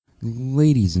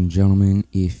Ladies and gentlemen,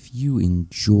 if you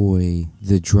enjoy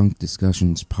the Drunk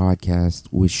Discussions podcast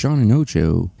with Sean and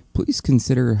Ocho, please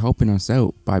consider helping us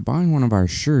out by buying one of our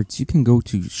shirts. You can go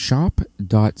to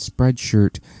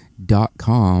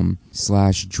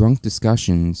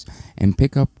shop.spreadshirt.com/drunkdiscussions and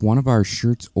pick up one of our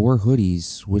shirts or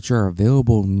hoodies, which are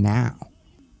available now.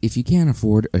 If you can't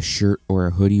afford a shirt or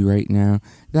a hoodie right now,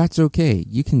 that's okay.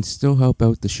 You can still help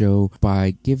out the show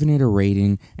by giving it a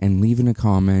rating and leaving a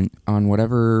comment on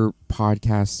whatever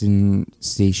podcasting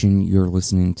station you're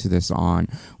listening to this on,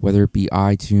 whether it be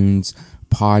iTunes,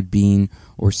 Podbean,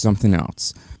 or something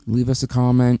else. Leave us a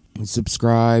comment,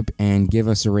 subscribe, and give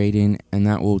us a rating, and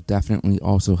that will definitely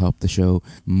also help the show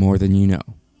more than you know.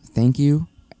 Thank you,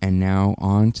 and now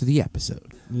on to the episode.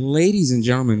 Ladies and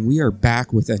gentlemen, we are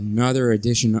back with another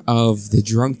edition of the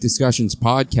Drunk Discussions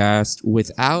podcast with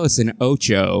Alice and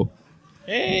Ocho.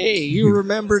 Hey, you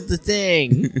remembered the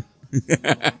thing.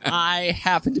 I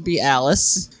happen to be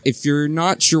Alice. If you're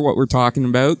not sure what we're talking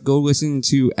about, go listen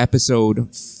to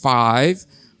episode 5,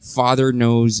 Father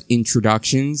Knows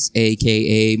Introductions,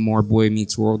 aka More Boy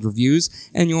Meets World Reviews,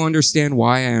 and you'll understand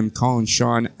why I am calling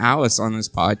Sean Alice on this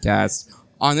podcast.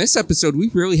 On this episode, we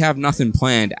really have nothing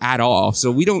planned at all, so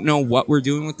we don't know what we're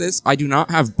doing with this. I do not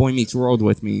have Boy Meets World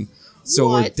with me, so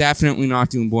We're definitely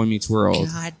not doing Boy Meets World.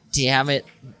 God damn it.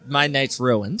 My night's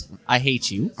ruined. I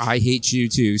hate you. I hate you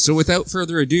too. So without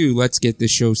further ado, let's get this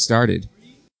show started.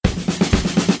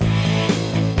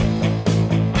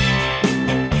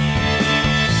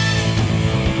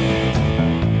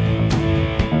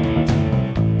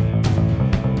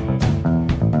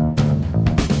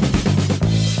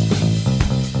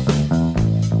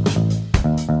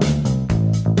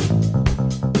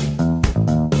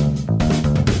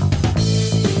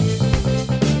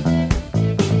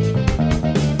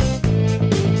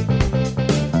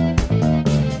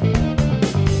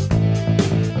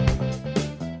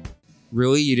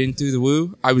 Really? You didn't do the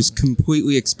woo? I was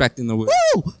completely expecting the woo.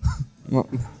 Woo!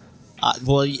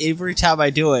 Well, every time I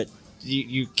do it,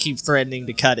 you keep threatening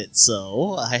to cut it,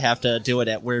 so I have to do it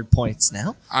at weird points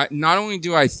now. Not only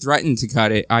do I threaten to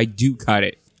cut it, I do cut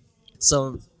it.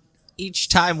 So each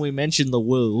time we mention the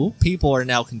woo, people are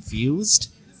now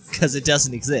confused because it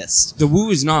doesn't exist. The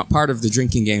woo is not part of the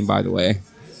drinking game, by the way.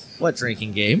 What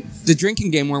drinking game? The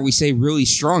drinking game where we say really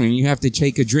strong and you have to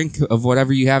take a drink of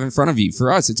whatever you have in front of you.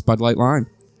 For us, it's Bud Light Lime.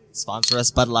 Sponsor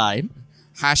us, Bud Light.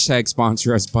 Hashtag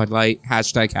sponsor us, Bud Light.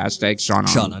 Hashtag Sean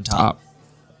on top.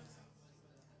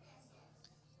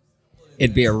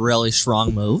 It'd be a really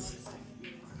strong move.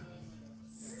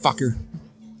 Fucker.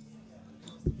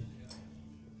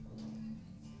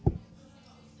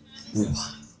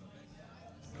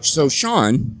 So,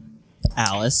 Sean.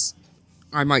 Alice.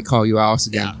 I might call you Alice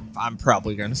again. Yeah, I'm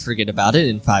probably going to forget about it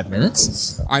in 5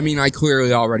 minutes. I mean, I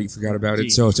clearly already forgot about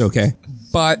it, so it's okay.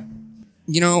 But,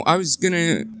 you know, I was going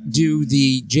to do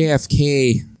the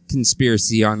JFK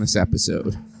conspiracy on this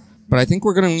episode. But I think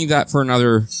we're going to leave that for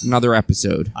another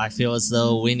episode. I feel as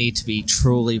though we need to be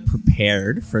truly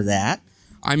prepared for that.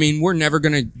 I mean, we're never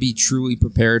going to be truly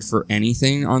prepared for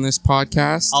anything on this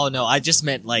podcast. Oh, no, I just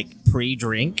meant, like,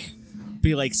 pre-drink.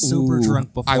 Be like super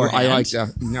drunk beforehand. I like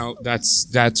that. No,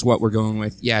 that's what we're going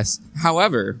with. Yes.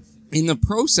 However, in the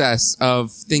process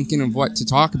of thinking of what to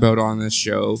talk about on this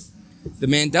show, the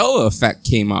Mandela effect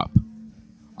came up.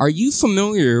 Are you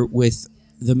familiar with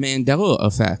the Mandela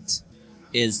effect?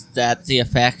 Is that the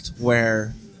effect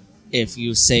where if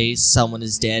you say someone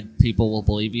is dead, people will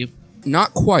believe you?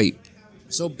 Not quite.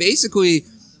 So basically,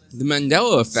 the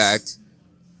Mandela effect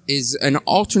is an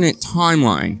alternate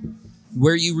timeline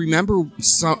where you remember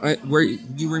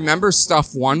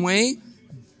stuff one way,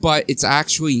 but it's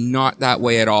actually not that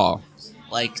way at all.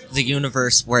 Like the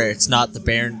universe where it's not the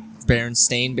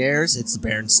Berenstain Bears, it's the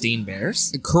Berenstein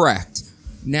Bears? Correct.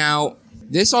 Now,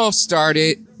 this all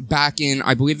started back in,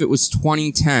 I believe it was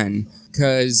 2010,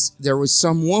 because there was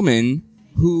some woman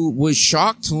who was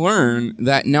shocked to learn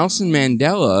that Nelson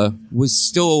Mandela was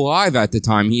still alive at the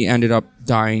time. He ended up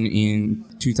dying in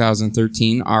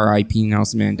 2013, R.I.P.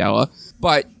 Nelson Mandela.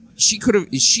 But she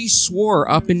swore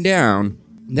up and down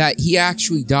that he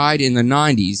actually died in the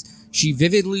 90s. She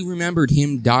vividly remembered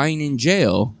him dying in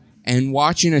jail and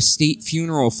watching a state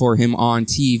funeral for him on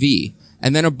TV.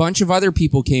 And then a bunch of other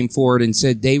people came forward and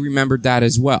said they remembered that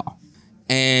as well.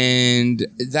 And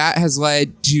that has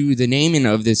led to the naming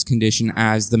of this condition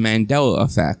as the Mandela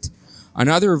effect.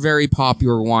 Another very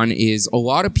popular one is a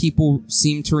lot of people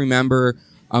seem to remember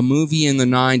a movie in the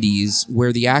 90s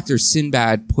where the actor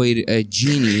Sinbad played a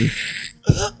genie.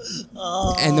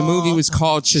 And the movie was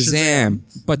called Shazam.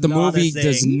 But the movie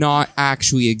does not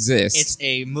actually exist. It's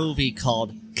a movie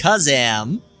called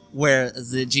Kazam. where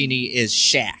the genie is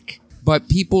Shaq. But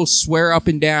people swear up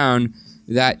and down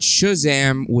that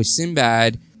Shazam with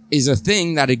Sinbad is a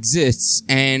thing that exists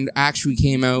and actually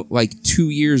came out like 2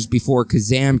 years before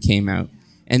Kazam came out.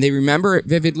 And they remember it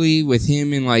vividly with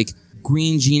him in like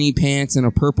green genie pants and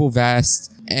a purple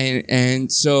vest.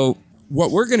 And so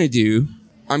what we're going to do,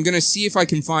 I'm going to see if I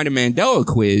can find a Mandela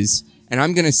quiz, and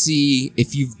I'm going to see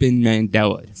if you've been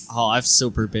Mandela'd. Oh, I've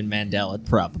super been Mandela'd,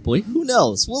 probably. Who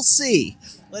knows? We'll see.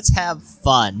 Let's have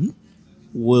fun.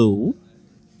 Woo.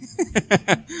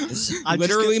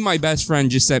 Literally, my best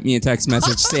friend just sent me a text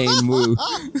message saying woo.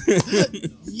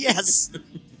 Yes.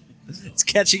 It's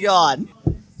catching on.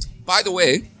 By the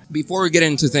way, before we get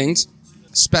into things,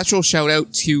 special shout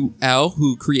out to Elle,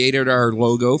 who created our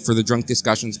logo for the Drunk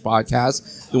Discussions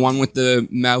podcast, the one with the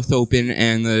mouth open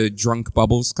and the drunk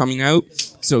bubbles coming out.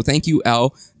 So thank you,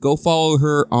 Elle. Go follow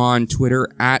her on Twitter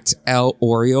at Elle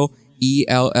Oriole,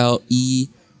 ELLE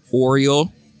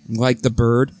Oriole, like the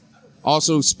bird.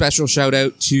 Also, special shout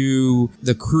out to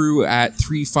the crew at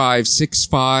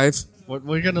 3565.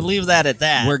 We're going to leave that at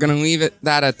that. We're going to leave it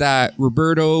at that.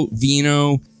 Roberto,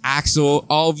 Vino, Axel,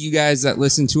 all of you guys that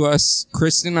listen to us.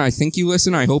 Kristen, I think you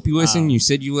listen. I hope you listen. You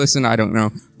said you listen. I don't know.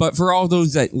 But for all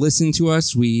those that listen to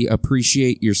us, we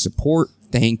appreciate your support.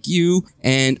 Thank you.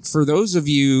 And for those of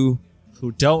you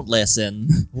who don't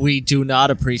listen, we do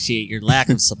not appreciate your lack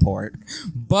of support.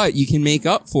 But you can make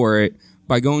up for it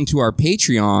by going to our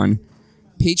Patreon,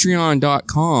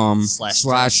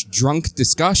 patreon.com/drunk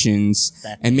discussions,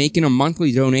 and making a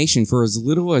monthly donation for as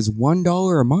little as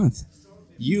 $1 a month.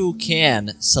 You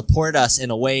can support us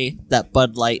in a way that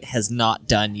Bud Light has not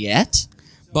done yet,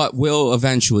 but will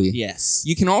eventually. Yes.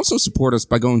 You can also support us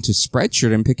by going to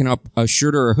Spreadshirt and picking up a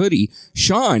shirt or a hoodie.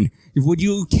 Sean, would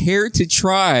you care to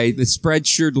try the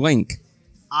Spreadshirt link?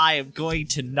 I am going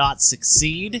to not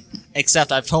succeed,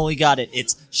 except I've totally got it.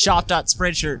 It's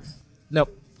shop.spreadshirt.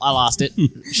 Nope, I lost it.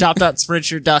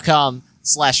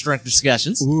 shop.spreadshirt.com/drunk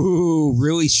discussions. Ooh,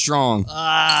 really strong.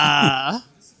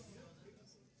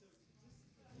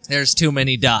 There's too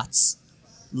many dots.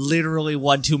 Literally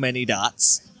one too many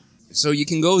dots. So you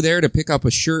can go there to pick up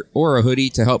a shirt or a hoodie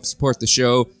to help support the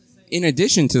show. In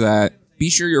addition to that, be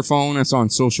sure you're following us on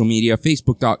social media,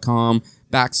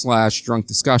 facebook.com/drunk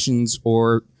discussions,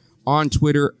 or on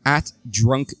Twitter at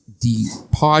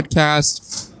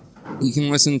drunkdpodcast. You can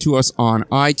listen to us on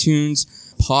iTunes,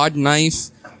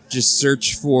 Podknife. Just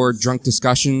search for Drunk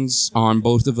Discussions on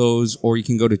both of those, or you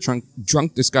can go to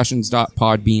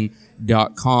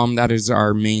drunkdiscussions.podbean.com. That is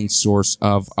our main source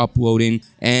of uploading.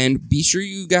 And be sure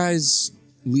you guys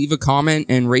leave a comment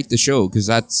and rate the show, because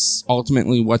that's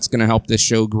ultimately what's going to help this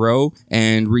show grow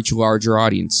and reach a larger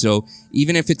audience. So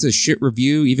even if it's a shit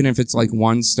review, even if it's like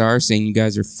 1 star saying you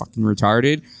guys are fucking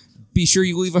retarded, be sure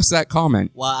you leave us that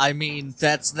comment. Well, I mean,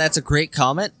 that's a great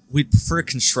comment. We'd prefer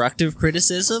constructive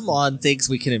criticism on things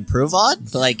we can improve on.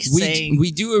 Like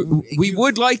we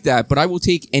would like that, but I will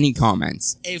take any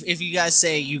comments. If you guys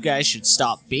say you guys should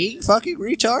stop being fucking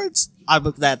retards,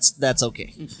 that's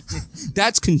okay.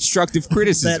 That's constructive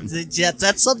criticism.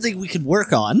 That's something we can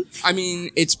work on. I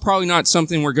mean, it's probably not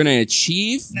something we're going to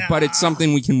achieve, but it's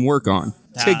something we can work on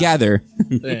together.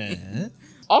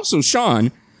 Also,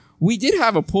 Sean, we did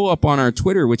have a poll up on our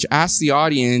Twitter which asked the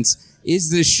audience,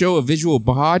 is this show a visual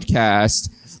podcast?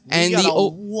 And we got a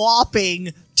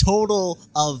whopping total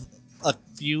of a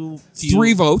few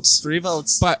 3 votes. 3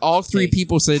 votes. But all 3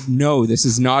 people said, no, this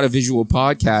is not a visual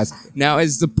podcast. Now,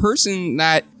 as the person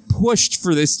that pushed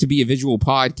for this to be a visual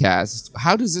podcast,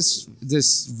 how does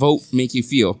this vote make you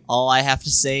feel? All I have to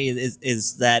say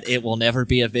is that it will never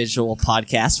be a visual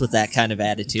podcast with that kind of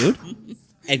attitude.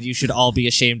 And you should all be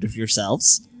ashamed of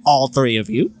yourselves. All 3 of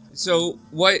you. So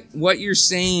what you're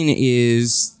saying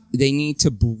is they need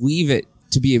to believe it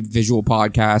to be a visual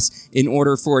podcast in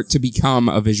order for it to become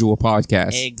a visual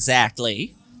podcast.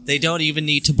 Exactly. They don't even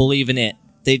need to believe in it.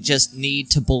 They just need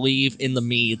to believe in the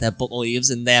me that believes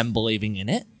in them believing in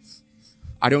it.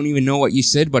 I don't even know what you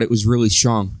said, but it was really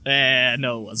strong.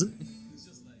 No, it wasn't.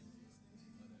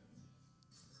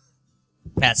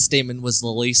 Pat's statement was the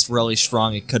least really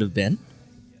strong it could have been.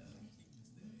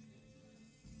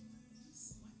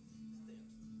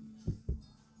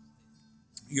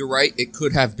 You're right, it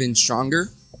could have been stronger,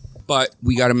 but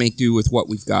we got to make do with what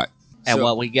we've got. And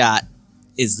what we got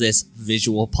is this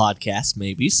visual podcast,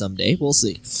 maybe someday. We'll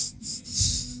see.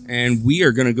 And we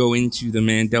are going to go into the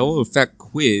Mandela Effect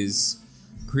quiz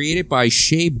created by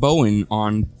Shay Bowen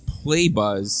on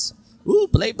PlayBuzz. Ooh,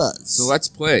 PlayBuzz. So let's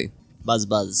play.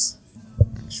 Buzz.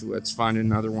 Actually, let's find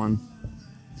another one.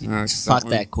 Fuck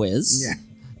that quiz. Yeah.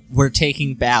 We're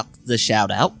taking back the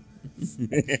shout-out.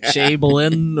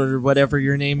 Shablin, or whatever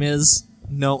your name is.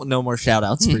 No more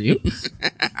shout-outs for you.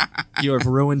 You have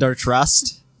ruined our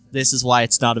trust. This is why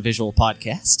it's not a visual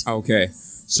podcast. Okay.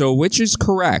 So which is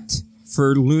correct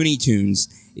for Looney Tunes?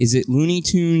 Is it Looney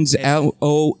Tunes is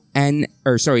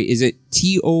it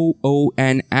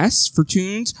TOONS for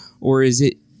tunes, or is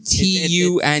it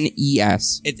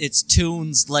TUNES? It's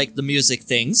tunes like the music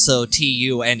thing, so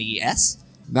TUNES.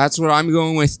 That's what I'm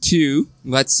going with too.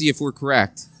 Let's see if we're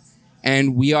correct.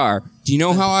 And we are. Do you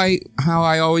know how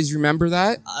I always remember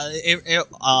that?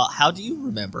 How do you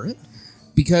remember it?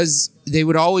 Because they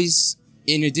would always,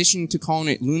 in addition to calling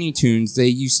it Looney Tunes, they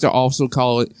used to also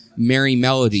call it Merry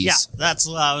Melodies. Yeah, that's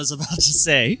what I was about to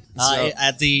say. So-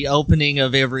 At the opening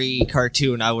of every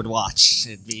cartoon I would watch,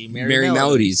 it'd be Merry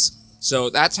Melodies. So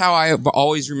that's how I have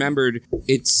always remembered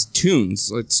it's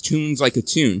tunes. It's tunes like a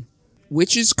tune.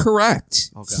 Which is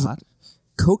correct. Oh, God.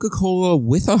 Coca-Cola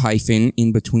with a hyphen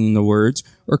in between the words,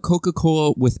 or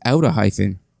Coca-Cola without a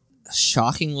hyphen?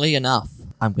 Shockingly enough,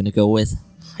 I'm going to go with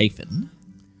hyphen.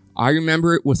 I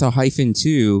remember it with a hyphen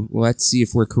too. Let's see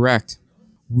if we're correct.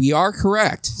 We are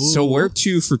correct. So we're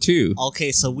 2 for 2.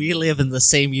 Okay, so we live in the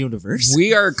same universe.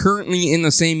 We are currently in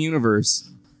the same universe.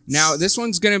 Now, this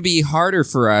one's going to be harder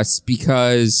for us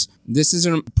because this is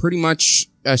pretty much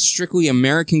a strictly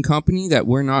American company that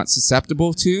we're not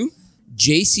susceptible to.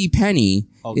 JCPenney,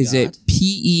 is it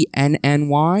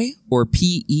PENNY or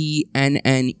PENNEY?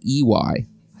 I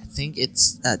think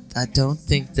it's... I don't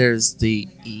think there's the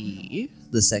E,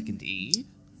 the second E.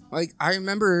 Like, I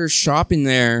remember shopping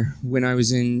there when I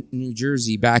was in New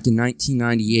Jersey back in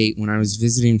 1998 when I was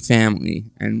visiting family,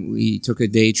 and we took a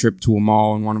day trip to a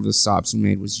mall, and one of the stops we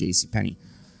made was JCPenney.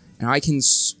 And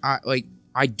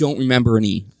I don't remember an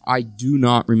E. I do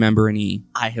not remember an E.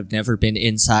 I have never been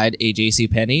inside a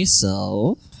JCPenney,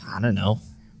 so I don't know.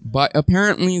 But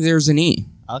apparently there's an E.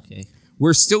 Okay.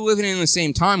 We're still living in the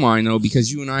same timeline, though,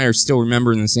 because you and I are still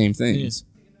remembering the same things.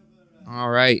 All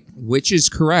right. Which is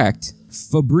correct?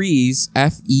 Febreze,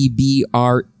 Febreze,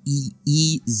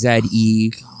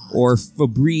 or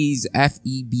Febreze,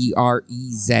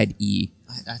 Febreze.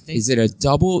 I think Is it a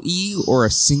double E or a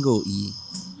single E?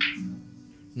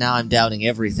 now I'm doubting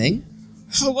everything.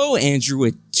 Hello, Andrew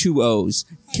with 2 O's.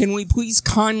 Can we please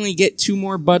kindly get 2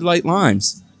 more Bud Light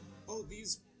Limes? Oh,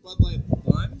 these Bud Light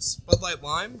Limes? Bud Light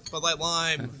Lime? Bud Light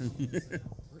Lime.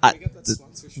 I- Get that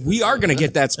sponsorship. We are going to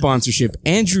get that sponsorship.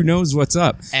 Andrew knows what's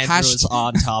up. Andrew is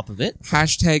on top of it.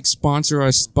 Hashtag sponsor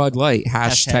us Bud Light.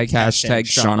 Hashtag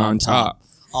Sean on top.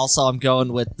 Also, I'm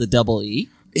going with the double E.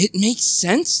 It makes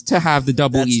sense to have the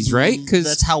double E's, right? Because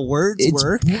that's how words it's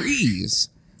work. breeze.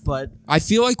 But I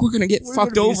feel like we're going to get we're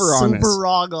fucked gonna be over on super this.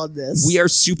 wrong on this. We are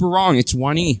super wrong. It's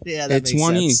 1 E. Yeah, that it's makes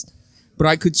 1 sense. E. But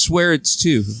I could swear it's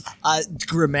 2.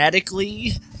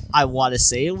 Grammatically, I want to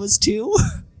say it was 2.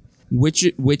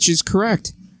 Which is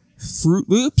correct? Fruit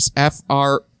Loops,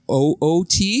 Fruot,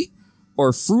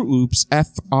 or Fruit Loops,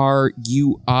 Fruit?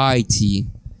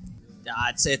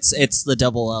 It's the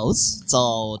double O's. It's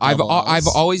all I've double O's.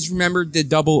 always remembered the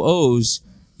double O's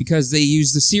because they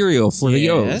use the cereal for the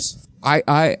Yeah. O's.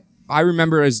 I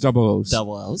remember it as double O's.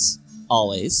 double O's.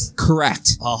 Always.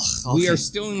 Correct. Oh, We okay. are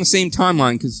still in the same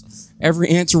timeline because every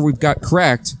answer we've got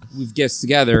correct, we've guessed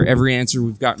together. Every answer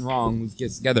we've gotten wrong, we've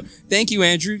guessed together. Thank you,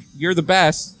 Andrew. You're the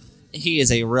best. He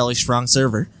is a really strong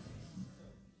server.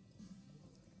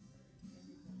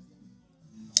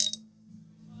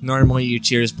 Normally you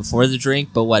cheers before the drink,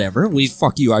 but whatever.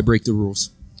 Fuck you. I break the rules.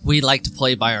 We like to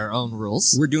play by our own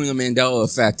rules. We're doing the Mandela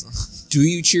effect. Do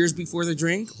you cheers before the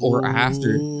drink or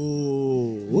after?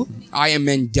 Ooh. I am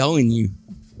Mandelaing you.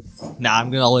 Now I'm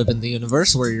gonna live in the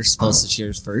universe where you're supposed to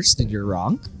cheers first, and you're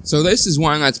wrong. So this is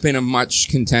one that's been a much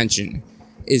contention.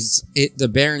 Is it the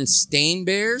Berenstain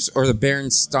Bears or the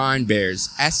Berenstein Bears?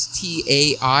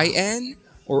 STAIN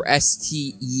or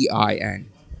STEIN?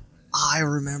 I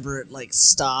remember it like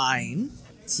Stein.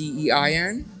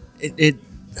 TEIN? It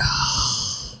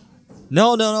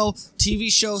No.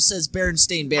 TV show says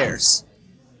Berenstain Bears.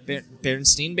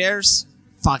 Berenstain Bears?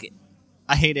 Fuck it.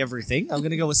 I hate everything. I'm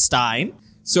gonna go with Stein.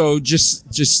 So just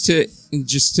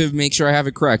to make sure I have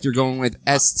it correct, you're going with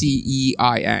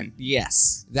STEIN.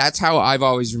 Yes. That's how I've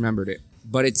always remembered it.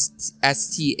 But it's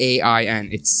STAIN.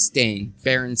 It's Stain.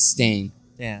 Berenstain.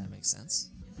 Yeah, that makes sense.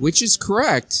 Which is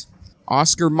correct.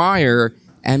 Oscar Mayer,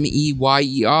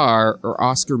 MEYER, or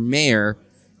Oscar Mayer,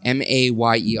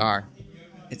 MAYER.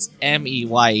 It's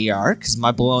MEYER, because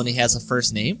my baloney has a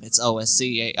first name. It's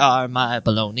OSCAR. My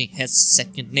baloney has a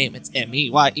second name. It's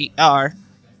MEYER.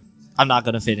 I'm not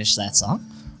going to finish that song.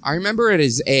 I remember it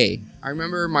as A. I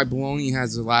remember my baloney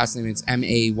has the last name. It's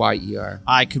Mayer.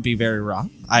 I could be very wrong.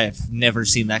 I have never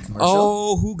seen that commercial.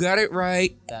 Oh, who got it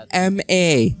right? That-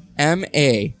 M.A.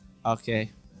 M.A.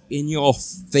 Okay. In your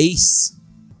face.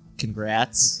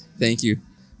 Congrats. Thank you.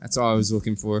 That's all I was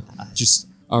looking for. Just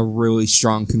a really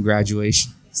strong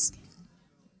congratulations.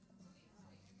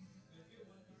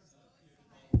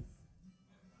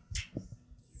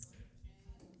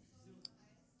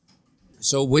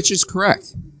 So, which is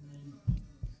correct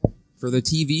for the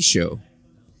TV show?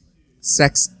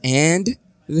 Sex and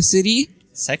the City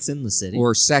Sex in the City.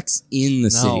 or Sex in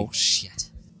the no, City? shit.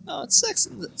 No, it's Sex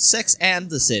and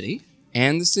the City.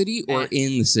 And the City or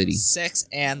in the City? Sex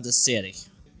and the City.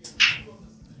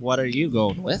 What are you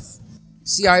going with?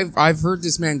 See, I've heard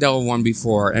this Mandela one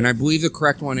before, and I believe the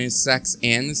correct one is Sex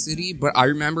and the City, but I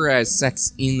remember it as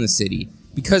Sex in the City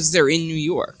because they're in New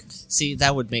York. See,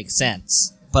 that would make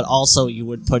sense. But also, you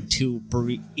would put two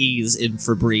E's in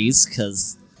for Breeze,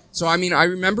 because... So, I mean, I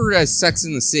remember it as Sex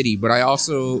in the City, but I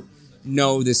also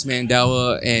know this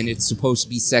Mandela, and it's supposed to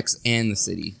be Sex and the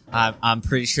City. I'm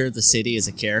pretty sure the city is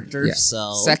a character, Yeah.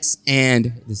 so... Sex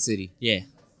and the City. Yeah.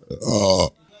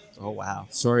 Oh, wow.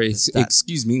 Sorry,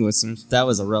 excuse me, listeners. That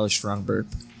was a really strong burp.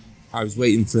 I was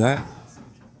waiting for that.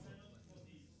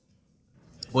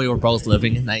 We were both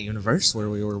living in that universe where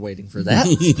we were waiting for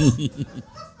that.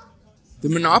 The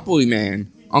Monopoly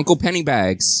Man, Uncle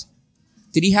Pennybags.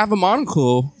 Did he have a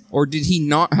monocle, or did he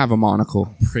not have a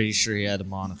monocle? Pretty sure he had a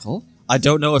monocle. I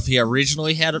don't know if he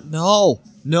originally had a... No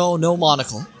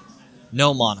monocle.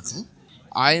 No monocle.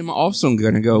 I am also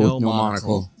going to go No with no monocle.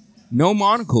 monocle. No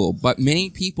monocle, but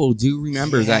many people do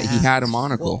remember that he had a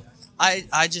monocle. Well,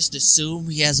 I just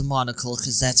assume he has a monocle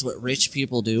because that's what rich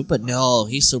people do, but no,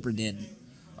 he super didn't.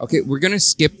 Okay, we're going to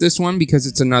skip this one because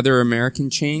it's another American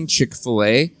chain,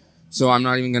 Chick-fil-A. So I'm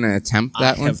not even going to attempt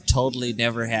that I one. have totally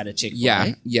never had a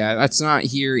Chick-fil-A. Yeah, that's not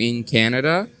here in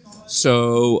Canada.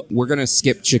 So we're going to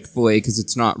skip Chick-fil-A because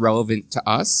it's not relevant to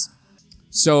us.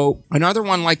 So another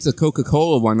one like the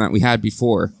Coca-Cola one that we had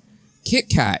before, Kit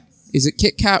Kat. Is it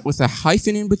Kit Kat with a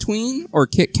hyphen in between or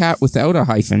Kit Kat without a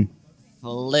hyphen?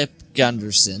 Flip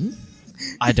Gunderson.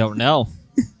 I don't know.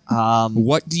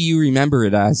 What do you remember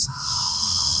it as?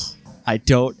 I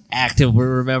don't actively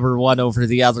remember one over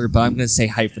the other, but I'm going to say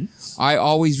hyphen. I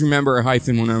always remember a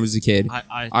hyphen when I was a kid.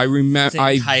 I remember.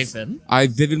 Think hyphen. I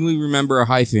vividly remember a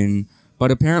hyphen,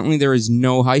 but apparently there is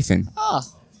no hyphen.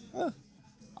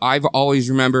 I've always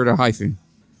remembered a hyphen.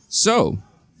 So,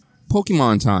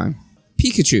 Pokemon time.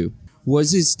 Pikachu.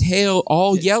 Was his tail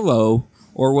all yellow,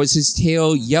 or was his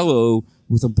tail yellow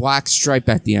with a black stripe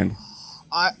at the end?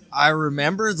 I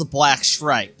remember the black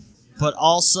stripe, but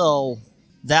also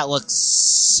that looks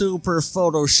super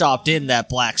photoshopped in that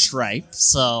black stripe,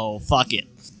 so fuck it.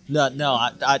 No,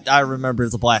 I remember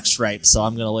the black stripe, so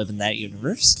I'm gonna live in that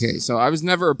universe. Okay, so I was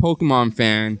never a Pokemon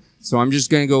fan, so I'm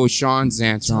just gonna go with Sean's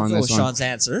answer on this one. Sean's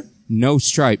answer. No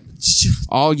stripe.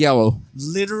 All yellow.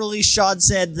 Literally, Sean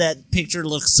said that picture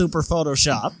looks super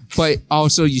photoshopped. But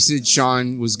also you said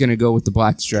Sean was gonna go with the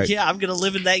black stripe. Yeah, I'm gonna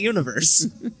live in that universe.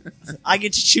 I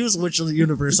get to choose which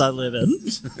universe I live in.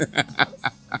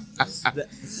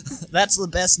 That's the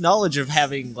best knowledge of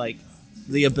having, like,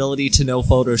 the ability to know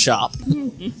Photoshop,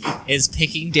 is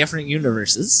picking different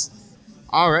universes.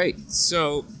 Alright,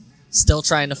 so Still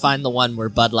trying to find the one where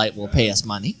Bud Light will pay us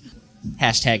money.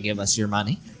 Hashtag give us your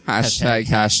money.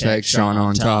 Hashtag Sean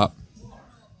on top.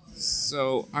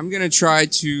 So I'm gonna try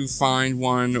to find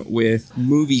one with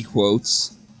movie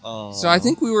quotes. So I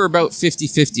think we were about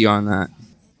 50-50 on that.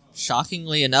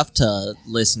 Shockingly enough to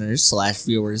listeners /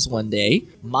 viewers one day,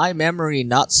 my memory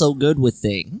not so good with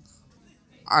things,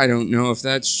 I don't know if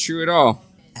that's true at all.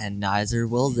 and neither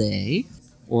will they.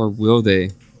 Or will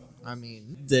they? I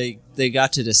mean, they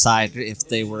got to decide if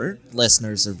they were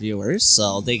listeners or viewers,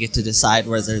 so they get to decide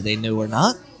whether they knew or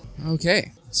not.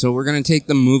 Okay. So we're gonna take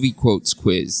the movie quotes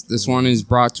quiz. This one is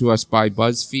brought to us by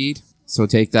BuzzFeed. So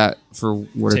take that for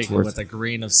what Take it's it worth. with a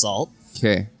grain of salt.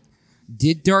 Okay.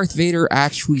 Did Darth Vader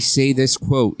actually say this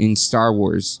quote in Star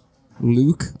Wars?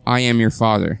 Luke, I am your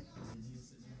father.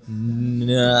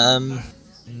 I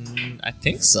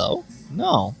think so.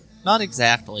 No, not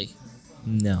exactly.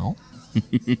 No.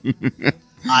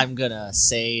 I'm gonna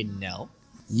say no.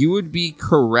 You would be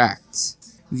correct.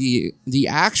 The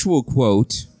actual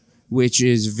quote, which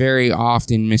is very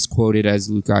often misquoted as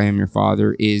Luke, I am your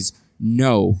father, is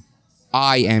no,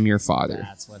 I am your father.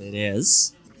 That's what it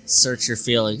is. Search your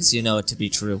feelings, you know it to be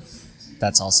true.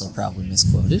 That's also probably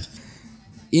misquoted.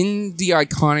 In the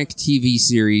iconic TV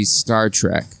series Star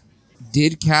Trek,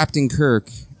 did Captain Kirk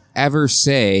ever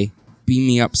say, beam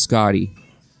me up, Scotty?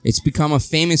 It's become a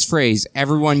famous phrase.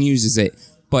 Everyone uses it.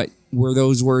 But were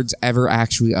those words ever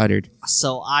actually uttered?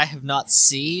 So I have not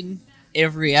seen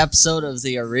every episode of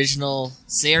the original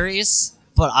series,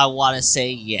 but I want to say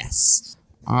yes.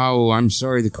 Oh, I'm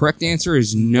sorry. The correct answer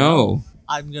is no.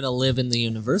 I'm going to live in the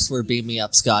universe where Beam Me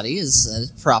Up, Scotty is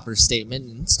a proper statement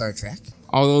in Star Trek.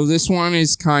 Although this one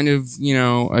is kind of,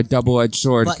 a double-edged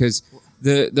sword, But- because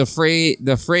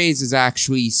the phrase is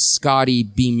actually Scotty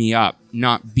beam me up,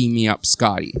 not beam me up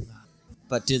Scotty.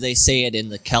 But do they say it in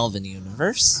the Kelvin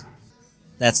universe?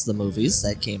 That's the movies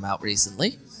that came out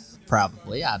recently.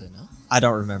 Probably, I don't know. I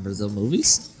don't remember the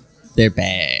movies. They're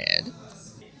bad.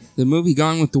 The movie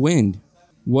Gone with the Wind.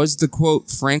 Was the quote,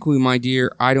 "Frankly, my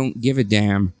dear, I don't give a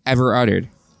damn," ever uttered?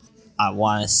 I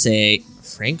want to say,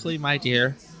 frankly, my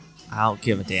dear, I don't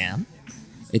give a damn.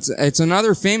 It's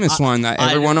another famous one that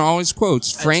everyone always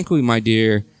quotes. "Frankly, my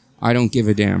dear, I don't give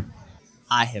a damn."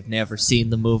 I have never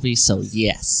seen the movie, so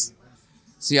yes.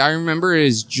 See, I remember it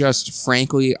as just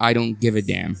 "Frankly, I don't give a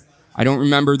damn." I don't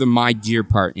remember the "my dear"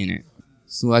 part in it.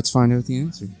 So let's find out the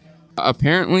answer.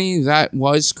 Apparently, that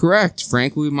was correct.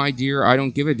 "Frankly, my dear, I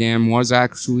don't give a damn" was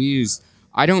actually used.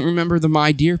 I don't remember the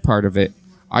 "my dear" part of it.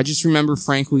 I just remember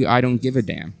 "Frankly, I don't give a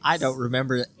damn." I don't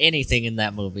remember anything in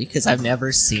that movie because I've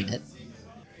never seen it.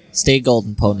 Stay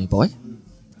golden, pony boy.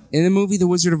 In the movie The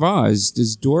Wizard of Oz,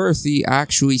 does Dorothy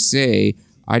actually say,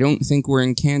 "I don't think we're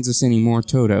in Kansas anymore,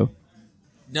 Toto"?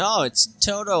 No, it's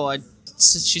Toto.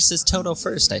 She says Toto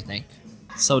first, I think.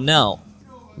 So no.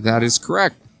 That is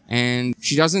correct. And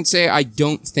she doesn't say, "I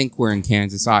don't think we're in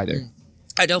Kansas" either.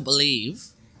 I don't believe.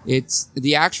 It's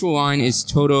the actual line is,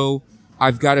 "Toto,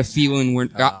 I've a feeling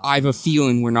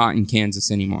we're not in Kansas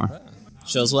anymore."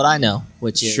 Shows what I know,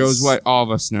 which is Shows what all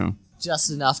of us know. just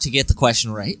enough to get the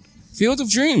question right. Field of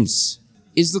Dreams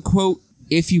is the quote,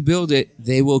 "If you build it,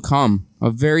 they will come."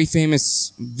 A very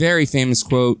famous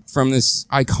quote from this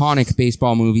iconic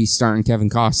baseball movie starring Kevin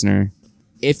Costner.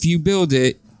 "If you build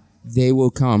it, they will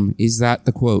come." Is that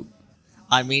the quote?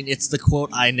 I mean, it's the quote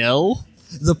I know.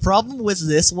 The problem with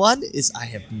this one is I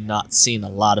have not seen a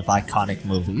lot of iconic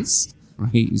movies. I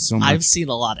hate you so much. I've seen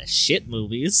a lot of shit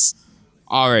movies,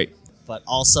 All right. but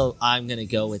also I'm going to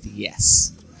go with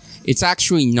yes. It's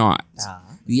actually not.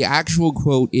 The actual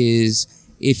quote is,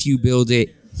 "If you build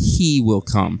it, he will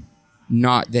come,"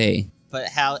 not they. But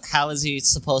how is he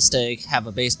supposed to have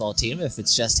a baseball team if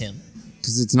it's just him?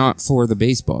 Because it's not for the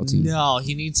baseball team. No,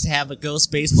 he needs to have a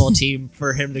ghost baseball team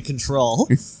for him to control.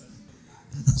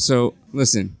 So,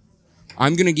 listen.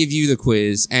 I'm going to give you the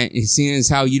quiz, and seeing as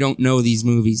how you don't know these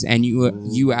movies, and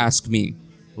you ask me.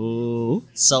 Ooh.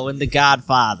 So in The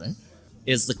Godfather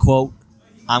is the quote,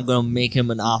 "I'm going to make him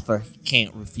an offer he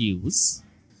can't refuse."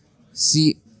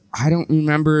 See, I don't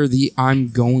remember the "I'm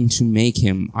going to make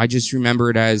him." I just remember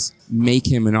it as "make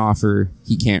him an offer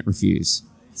he can't refuse."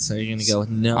 So you're going to go with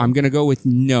no. I'm going to go with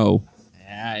no.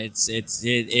 Yeah,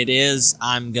 it is.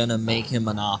 I'm gonna make him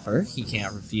an offer he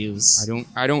can't refuse.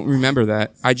 I don't remember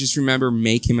that. I just remember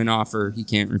 "make him an offer he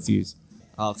can't refuse."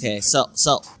 Okay, so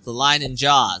the line in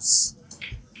Jaws,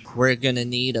 we're gonna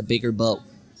need a bigger boat.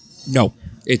 No.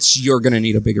 It's "you're going to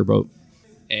need a bigger boat."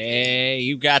 Hey,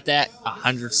 you got that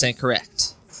 100%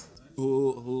 correct.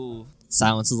 Ooh.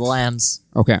 Silence of the Lambs.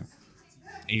 Okay.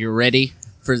 Are you ready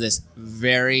for this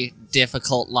very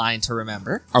difficult line to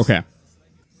remember? Okay.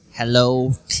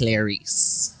 Hello,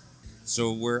 Clarice.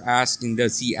 So we're asking,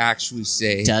 does he actually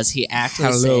say, Does he actually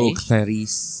 "Hello, say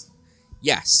Clarice"?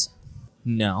 Yes.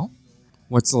 no?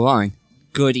 What's the line?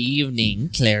 Good evening,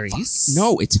 Clarice.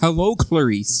 No, it's "Hello,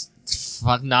 Clarice."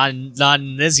 Fuck, not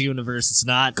in this universe. It's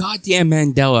not. Goddamn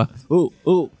Mandela.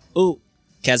 Ooh.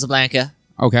 Casablanca.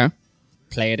 Okay.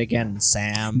 Play it again,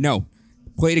 Sam. No.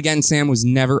 "Play It Again, Sam" was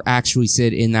never actually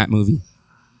said in that movie.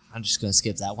 I'm just gonna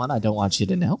skip that one. I don't want you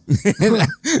to know.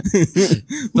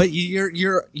 But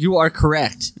you are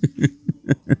correct.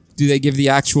 Do they give the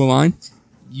actual line?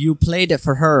 You played it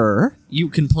for her. You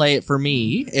can play it for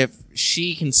me. If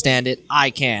she can stand it, I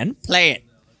can. Play it.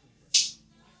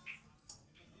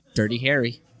 Dirty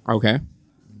Harry. Okay.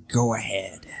 Go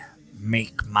ahead.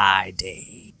 Make my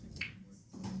day.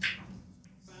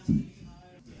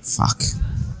 Fuck.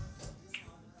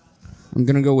 I'm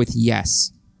gonna go with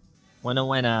yes.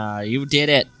 Winner. You did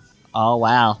it. Oh,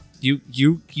 wow.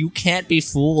 You can't be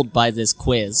fooled by this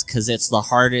quiz because it's the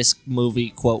hardest movie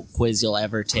quote quiz you'll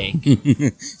ever take.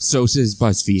 So says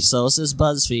BuzzFeed. So says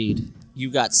BuzzFeed.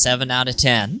 You got 7 out of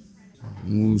 10.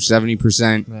 Ooh,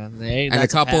 70%. Hey, And a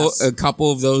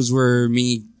couple of those were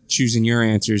me choosing your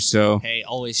answers, so Hey,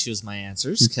 always choose my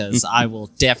answers, because I will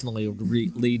definitely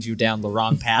lead you down the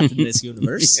wrong path in this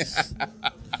universe.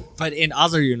 But in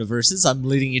other universes, I'm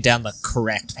leading you down the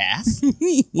correct path.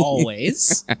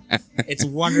 Always. It's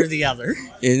one or the other.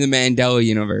 in the Mandela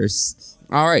universe.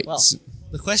 All right. Well,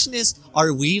 the question is,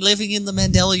 are we living in the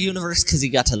Mandela universe because he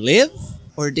got to live?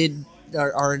 Or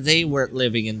are they weren't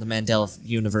living in the Mandela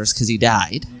universe because he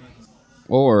died?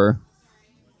 Or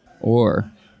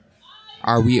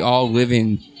are we all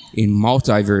living in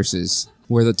multiverses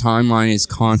where the timeline is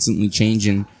constantly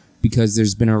changing because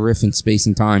there's been a rift in space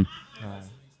and time?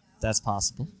 That's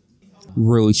possible.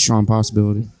 Really strong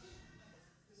possibility.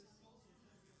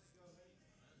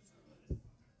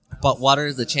 But what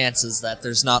are the chances that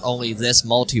there's not only this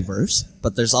multiverse,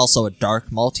 but there's also a dark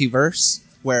multiverse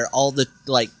where all the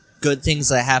good things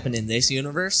that happen in this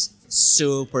universe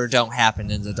super don't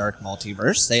happen in the dark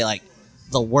multiverse? They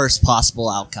the worst possible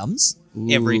outcomes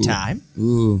every time.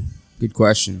 Ooh, good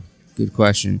question. Good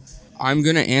question. I'm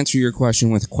going to answer your question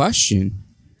with a question.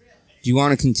 Do you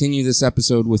want to continue this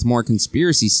episode with more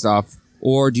conspiracy stuff,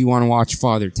 or do you want to watch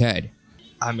Father Ted?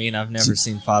 I mean, I've never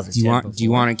seen Father Ted before. Do you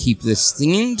want to keep this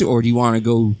themed, or do you want to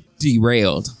go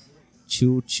derailed?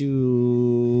 Choo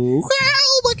choo.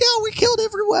 Oh my god, we killed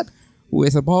everyone.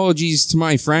 With apologies to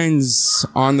my friends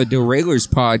on the Derailers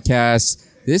podcast,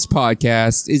 this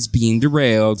podcast is being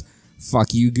derailed.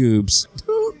 Fuck you, goobs.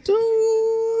 Toot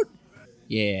toot.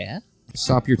 Yeah.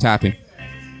 Stop your tapping.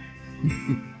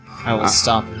 I will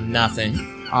stop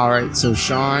nothing. Alright, so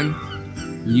Sean,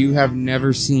 you have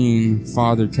never seen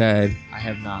Father Ted. I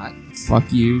have not.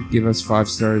 Fuck you. Give us 5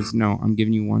 stars. No, I'm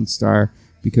giving you 1 star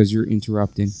because you're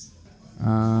interrupting.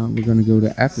 We're going to go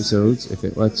to episodes, if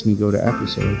it lets me go to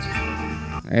episodes.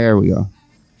 There we go.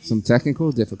 Some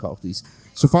technical difficulties.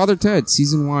 So Father Ted,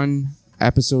 Season 1,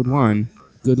 Episode 1.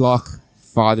 Good luck,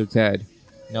 Father Ted.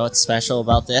 You know what's special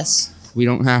about this? We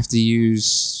don't have to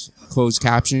use closed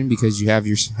caption because you have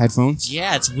your headphones.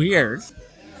 Yeah, it's weird.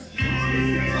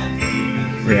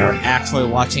 We are actually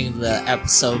watching the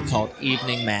episode called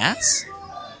Evening Mass.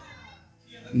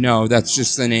 No, that's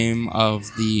just the name of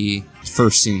the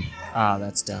first scene. Ah,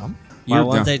 that's dumb. You're Why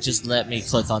won't dumb. they just let me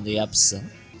click on the episode?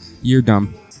 You're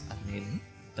dumb. I mean,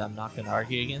 I'm not going to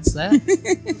argue against that.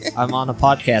 I'm on a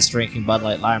podcast drinking Bud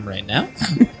Light Lime right now.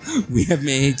 We have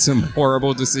made some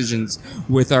horrible decisions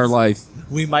with our life.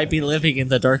 We might be living in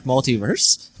the dark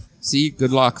multiverse. See,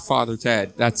 good luck, Father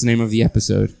Ted. That's the name of the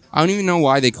episode. I don't even know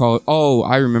why they call it. Oh,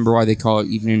 I remember why they call it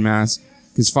Evening Mass.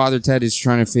 Because Father Ted is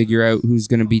trying to figure out who's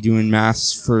going to be doing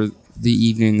Mass for the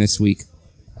evening this week.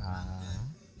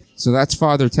 So that's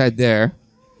Father Ted there.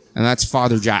 And that's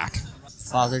Father Jack.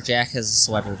 Father Jack has a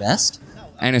sweater vest.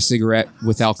 And a cigarette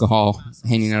with alcohol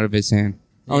hanging out of his hand.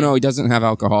 Oh, no, he doesn't have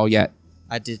alcohol yet.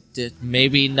 I did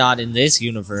maybe not in this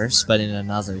universe, but in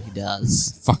another he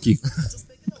does. Fuck you.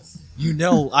 You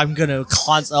know I'm gonna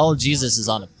oh, Jesus is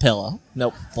on a pillow.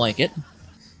 Nope, blanket.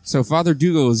 So Father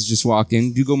Dougal has just walked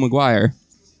in, Dougal McGuire,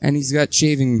 and he's got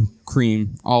shaving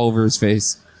cream all over his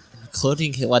face.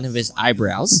 Including one of his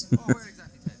eyebrows.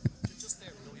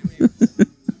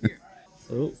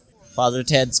 Ooh. Father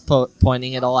Ted's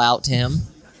pointing it all out to him.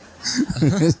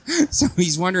 So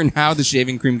he's wondering how the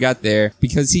shaving cream got there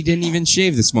because he didn't even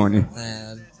shave this morning.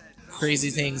 And crazy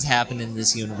things happen in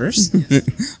this universe.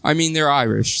 I mean, they're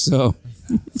Irish, so...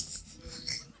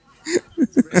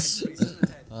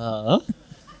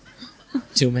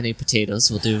 Too many potatoes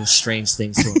will do strange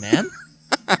things to a man.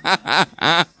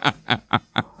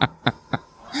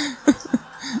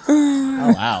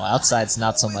 Oh wow, outside's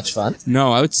not so much fun.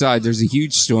 No, outside there's a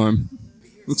huge storm.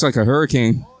 Looks like a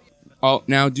hurricane. Oh,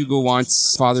 now Dougal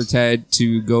wants Father Ted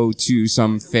to go to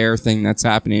some fair thing that's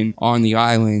happening on the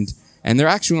island. And they're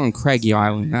actually on Craigie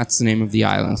Island. That's the name of the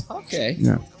island. Okay.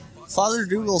 Yeah. Father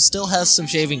Dougal still has some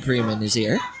shaving cream in his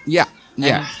ear. Yeah.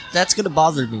 Yeah. And that's gonna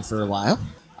bother me for a while.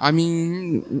 I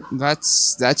mean,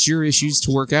 that's your issues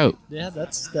to work out. Yeah,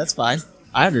 that's fine.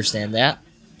 I understand that.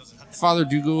 Father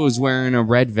Dougal is wearing a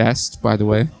red vest, by the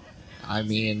way. I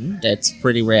mean, that's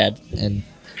pretty red, and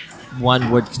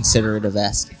one would consider it a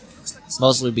vest.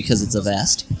 Mostly because it's a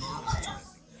vest.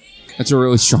 That's a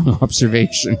really strong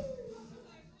observation.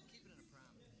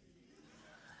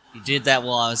 You did that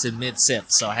while I was in mid-sip,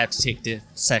 so I have to take the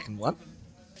second one.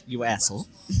 You asshole.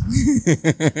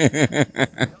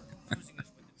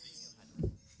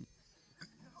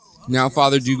 Now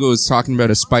Father Dougal is talking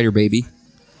about a spider baby,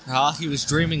 Ah, he was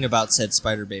dreaming about said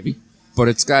spider baby. but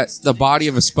it's got the body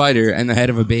of a spider and the head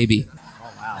of a baby.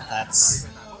 Oh wow, that's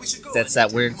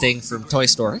that weird thing from Toy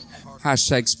Story.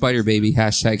 Hashtag spider baby,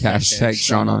 hashtag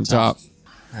Sean on top.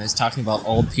 I was talking about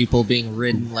old people being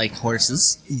ridden like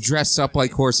horses. Dressed up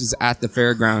like horses at the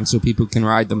fairgrounds so people can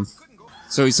ride them.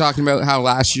 So he's talking about how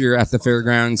last year at the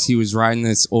fairgrounds he was riding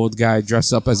this old guy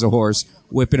dressed up as a horse,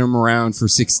 whipping him around for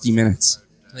 60 minutes.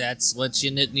 That's what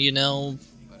you know.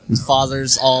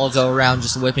 Fathers all go around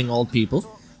just whipping old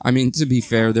people. I mean, to be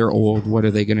fair, they're old. What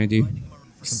are they going to do?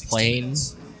 Complain,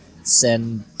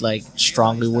 send like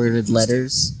strongly worded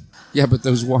letters. Yeah, but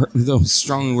those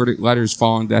strongly worded letters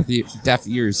fall on deaf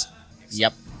ears.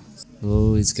 Yep.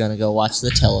 Oh, he's gonna go watch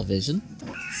the television.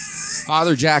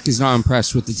 Father Jack is not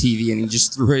impressed with the TV, and he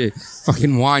just threw a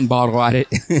fucking wine bottle at it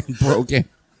and broke it.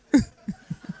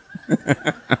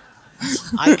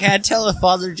 I can't tell if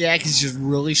Father Jack is just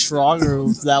really strong or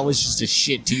if that was just a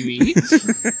shit TV.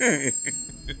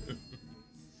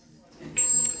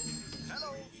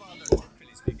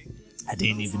 I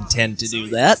didn't even intend to do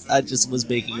that. I just was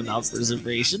making an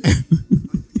observation.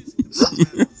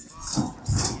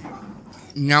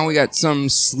 Now we got some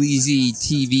sleazy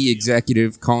TV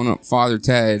executive calling up Father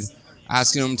Ted,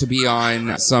 asking him to be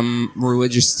on some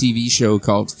religious TV show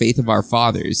called Faith of Our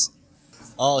Fathers.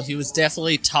 Oh, he was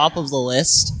definitely top of the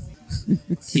list.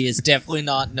 He is definitely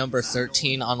not number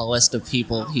 13 on a list of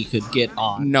people he could get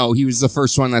on. No, he was the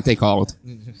first one that they called.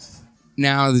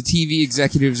 Now the TV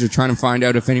executives are trying to find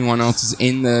out if anyone else is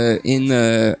in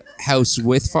the house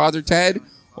with Father Ted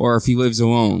or if he lives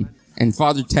alone. And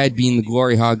Father Ted, being the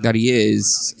glory hog that he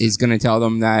is going to tell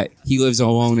them that he lives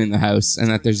alone in the house and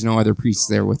that there's no other priests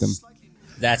there with him.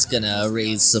 That's gonna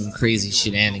raise some crazy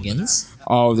shenanigans.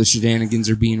 Oh, the shenanigans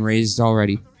are being raised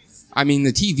already. I mean,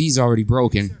 the TV's already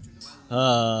broken.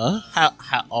 Oh,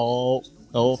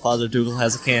 Father Dougal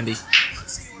has a candy.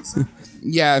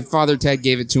 Yeah, Father Ted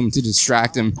gave it to him to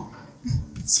distract him.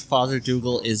 Father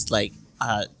Dougal is like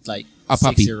A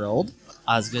puppy. 6-year-old.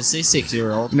 I was gonna say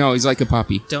 6-year-old. No, he's like a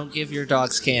puppy. Don't give your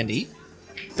dogs candy.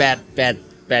 Bad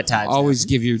times. Always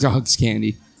give your dogs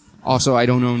candy. Also, I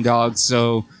don't own dogs,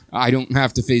 so I don't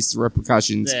have to face the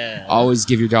repercussions. Yeah. Always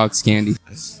give your dogs candy.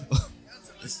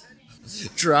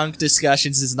 Drunk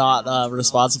Discussions is not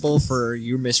responsible for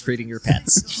you mistreating your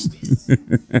pets.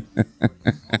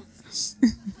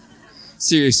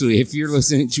 Seriously, if you're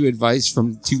listening to advice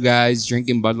from two guys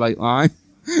drinking Bud Light Lime,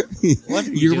 What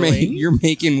are you doing? you're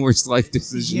making worse life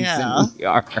decisions Yeah. than we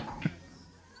are.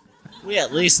 We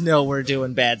at least know we're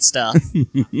doing bad stuff.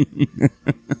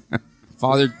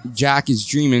 Father Jack is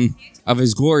dreaming of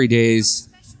his glory days.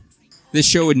 This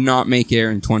show would not make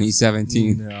air in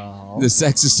 2017. No. The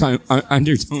sexist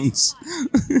undertones.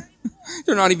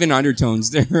 They're not even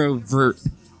undertones. They're overt.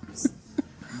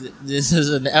 This is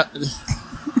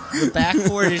the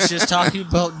backboard is just talking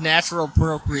about natural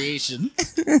procreation.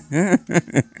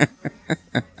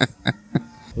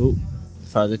 Oh,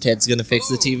 Father Ted's gonna fix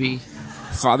the TV.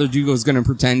 Father Dougal's going to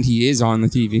pretend he is on the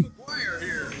TV. Wire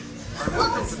here.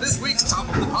 Welcome to this week's Top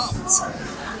of the Pops.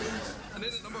 And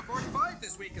in at number 45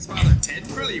 this week is Father Ted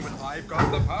Crilly with I've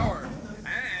Got the Power.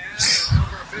 And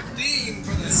number 15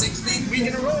 for the 16th week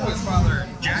in a row is Father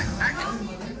Jack Hackett.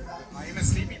 I am a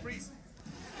sleepy priest.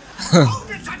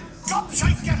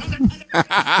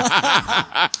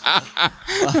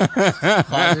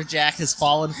 Father Jack has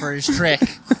fallen for his trick.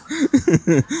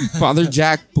 Father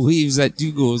Jack believes that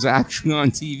Dougal is actually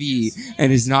on TV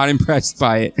and is not impressed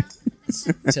by it.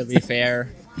 To be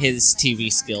fair, his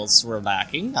TV skills were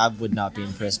lacking. I would not be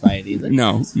impressed by it either.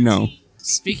 No.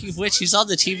 Speaking of which, he's on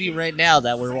the TV right now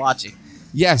that we're watching.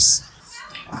 Yes.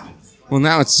 Well,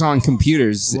 now it's on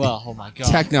computers. Well, oh my god.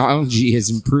 Technology has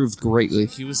improved greatly.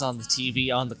 He was on the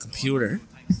TV on the computer.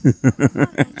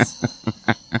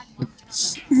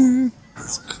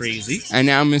 It's crazy. And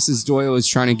now Mrs. Doyle is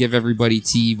trying to give everybody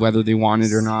tea whether they want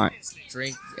it or not.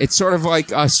 Drink. It's sort of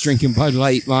like us drinking Bud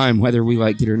Light Lime whether we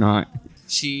like it or not.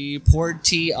 She poured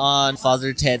tea on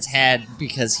Father Ted's head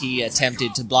because he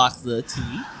attempted to block the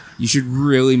tea. You should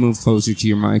really move closer to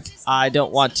your mic. I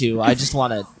don't want to. I just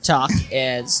want to talk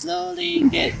and slowly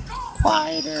get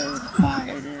quieter.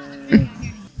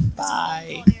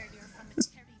 Bye.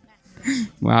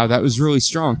 Wow, that was really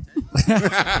strong.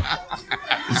 I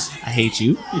hate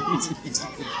you.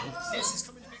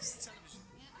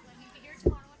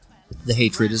 The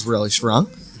hatred is really strong.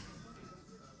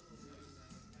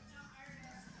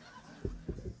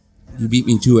 You beat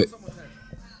me to it.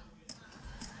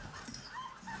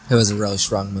 It was a really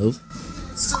strong move.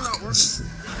 Still not working.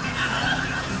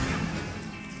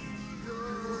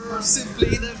 You're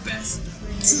simply the best.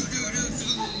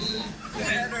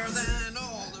 Better than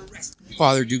all the rest.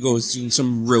 Father Dougal is doing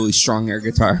some really strong air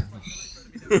guitar.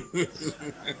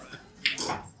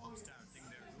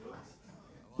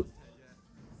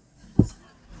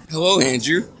 Hello,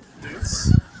 Andrew.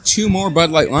 2 more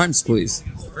Bud Light Limes, please.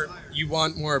 You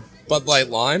want more Bud Light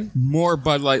Lime? More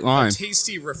Bud Light Lime.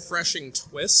 Tasty, refreshing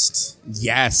twist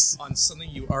Yes. on something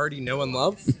you already know and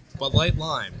love? Bud Light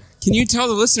Lime. Can you tell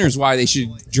the listeners why they should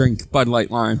drink Bud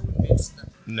Light Lime?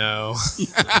 No.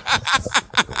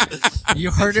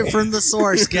 You heard it from the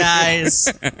source,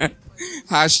 guys.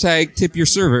 Hashtag tip your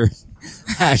server.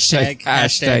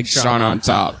 Hashtag Sean on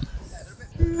top.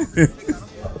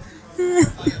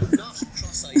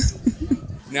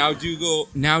 Now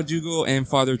Dougal and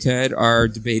Father Ted are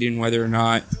debating whether or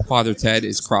not Father Ted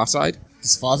is cross-eyed.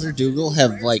 Does Father Dougal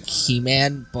have, like,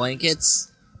 He-Man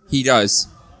blankets? He does,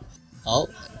 Oh,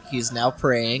 he's now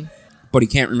praying. but he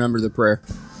can't remember the prayer.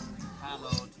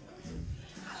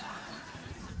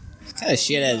 He's kind of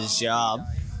shit at his job.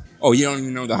 Oh, you don't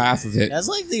even know the half of it. That's,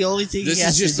 like, the only thing This he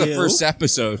has is just to the do. first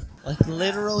episode. Like,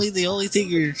 literally, the only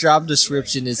thing in your job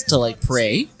description is to, like,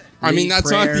 pray. I mean, Read that's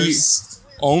prayers.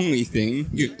 not the only thing.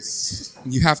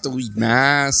 You have to lead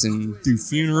mass and do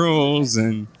funerals,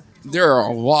 and there are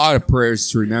a lot of prayers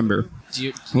to remember.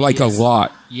 Like yes. a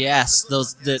lot. Yes,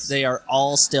 they are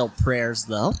all still prayers,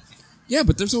 though. Yeah,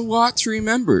 but there's a lot to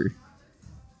remember.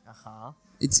 Uh-huh.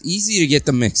 It's easy to get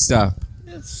them mixed up.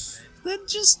 Then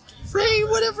just pray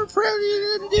whatever prayer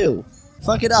you're going to do.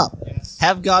 Fuck it up.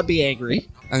 Have God be angry.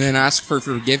 And then ask for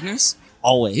forgiveness?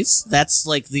 Always. That's,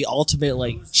 like, the ultimate,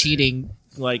 like, cheating,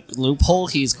 like, loophole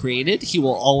he's created. He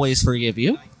will always forgive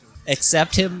you.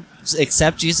 Accept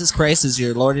Jesus Christ as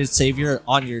your Lord and Savior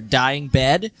on your dying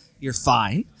bed. You're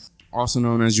fine. Also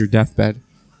known as your deathbed.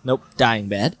 Nope, dying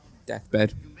bed.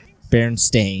 Deathbed.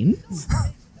 Berenstain.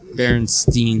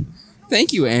 Berenstein.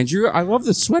 Thank you, Andrew. I love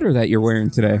the sweater that you're wearing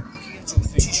today.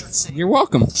 You're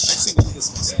welcome.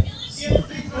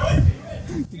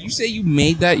 Did you say you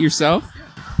made that yourself?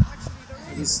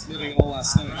 I was living all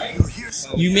last night.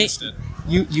 You made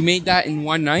you made that in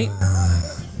one night?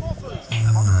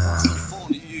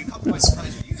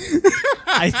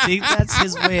 I think that's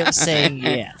his way of saying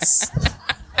yes.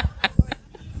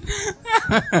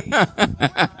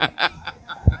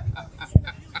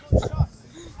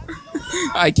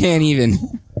 I can't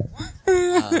even.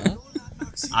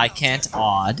 I can't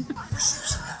odd.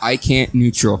 I can't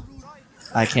neutral.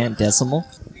 I can't decimal.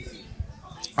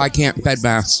 I can't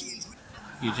bedmass.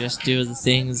 You just do the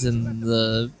things in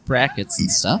the brackets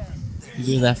and stuff. You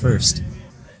do that first.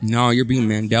 No, you're being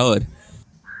Mandela'd.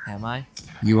 Am I?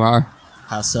 You are.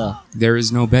 How so? There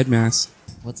is no bedmass.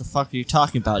 What the fuck are you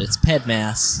talking about? It's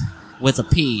pedmass with a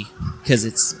P, because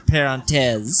it's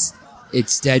parenthèse.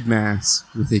 It's dead mass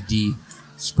with a D.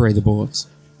 Spray the bullets.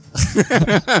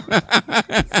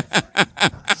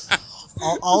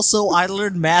 Also, I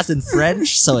learned math in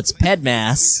French, so it's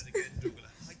pedmass.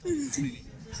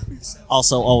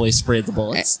 Also, always spray the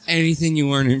bullets. Anything you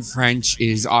learn in French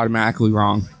is automatically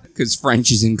wrong because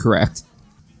French is incorrect.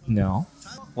 No.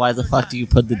 Why the fuck do you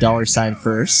put the $sign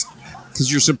first?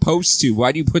 Because you're supposed to.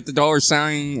 Why do you put the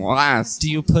 $sign last? Do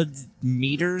you put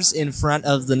meters in front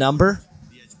of the number?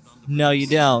 No, you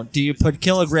don't. Do you put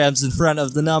kilograms in front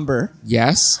of the number?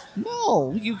 Yes,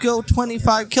 No, you go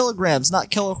 25 kilograms, not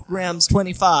kilograms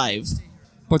 25.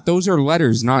 but those are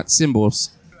letters, not symbols.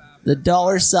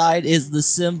 The $sign is the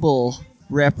symbol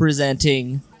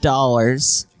representing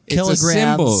dollars. It's a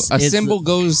symbol. A is symbol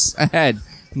goes ahead.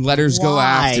 Letters go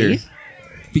Why? after.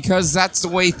 Because that's the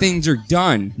way things are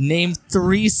done. Name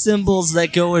 3 symbols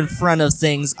that go in front of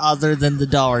things other than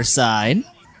the $sign.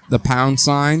 The pound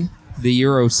sign, the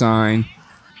euro sign,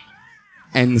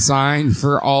 and the sign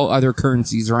for all other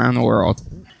currencies around the world.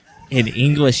 In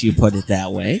English, you put it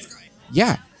that way.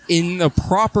 Yeah, in the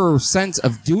proper sense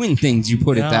of doing things, you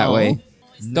put it that No. way.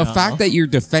 The No. fact that you're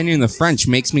defending the French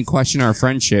makes me question our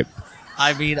friendship.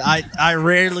 I mean, I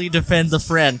rarely defend the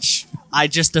French. I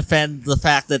just defend the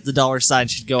fact that the $sign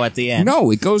should go at the end.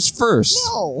 No, it goes first.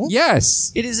 No.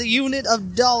 Yes. It is a unit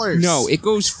of dollars. No, it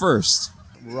goes first.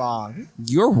 Wrong.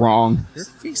 You're wrong. Your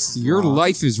face is Your wrong.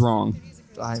 life is wrong.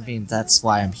 I mean, that's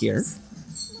why I'm here.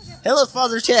 Hello,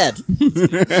 Father Ted.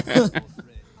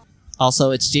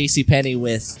 Also, it's JCPenney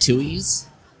with 2 E's.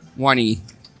 One E.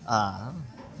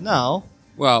 No.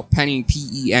 Well, Penny,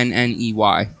 Penney.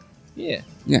 Yeah.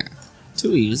 Yeah.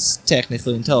 2 E's,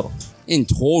 technically, in total. In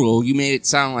total, you made it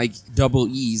sound like double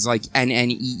E's, like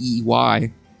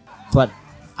Nneey. But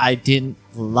I didn't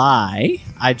lie.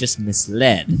 I just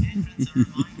misled.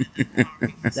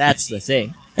 That's the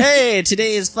thing. Hey,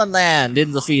 today is Funland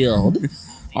in the field.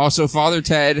 Also, Father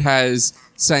Ted has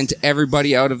sent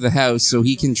everybody out of the house so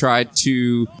he can try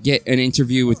to get an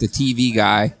interview with the TV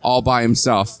guy all by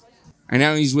himself. And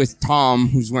now he's with Tom,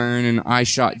 who's wearing an I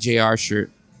Shot JR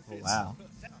shirt. Wow.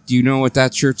 Do you know what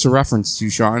that shirt's a reference to,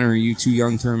 Sean, or are you too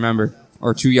young to remember?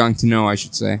 Or too young to know, I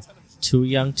should say. Too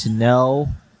Young to Know.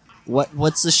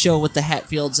 What's the show with the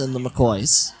Hatfields and the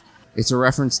McCoys? It's a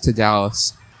reference to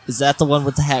Dallas. Is that the one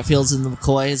with the Hatfields and the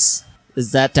McCoys?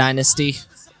 Is that Dynasty?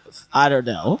 I don't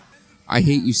know. I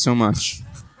hate you so much.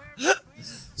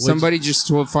 Somebody just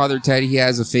told Father Ted he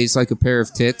has a face like a pair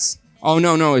of tits. Oh,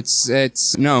 no,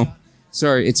 it's no.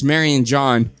 Sorry, it's Mary and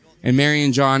John. And Mary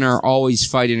and John are always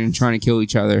fighting and trying to kill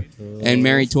each other. And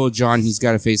Mary told John he's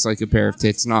got a face like a pair of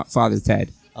tits, not Father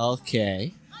Ted.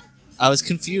 Okay. I was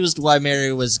confused why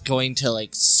Mary was going to, like,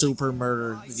 super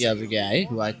murder the other guy,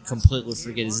 who I completely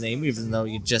forget his name, even though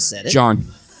you just said it. John.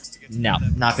 No,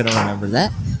 not gonna remember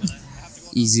that.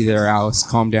 Easy there, Alice.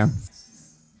 Calm down.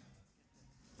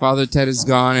 Father Ted is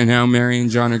gone, and now Mary and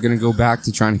John are going to go back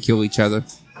to trying to kill each other.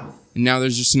 And now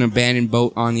there's just an abandoned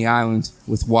boat on the island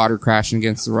with water crashing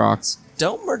against the rocks.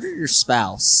 Don't murder your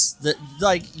spouse.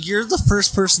 You're the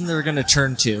first person they're gonna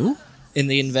turn to in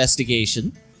the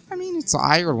investigation. I mean, it's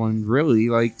Ireland, really.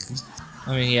 Like,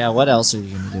 I mean, yeah, what else are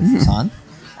you gonna do for fun?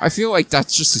 I feel like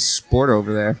that's just a sport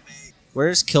over there.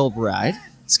 Where's Kilbride?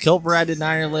 Is Kilbride in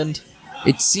Ireland?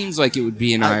 It seems like it would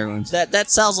be in Ireland. That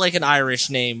sounds like an Irish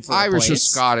name for Irish a or place.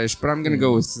 Scottish, but I'm going to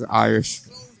go with Irish.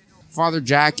 Father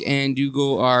Jack and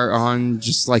Dougal are on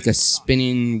just like a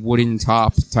spinning wooden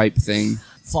top type thing.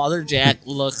 Father Jack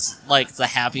looks like the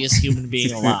happiest human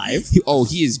being alive.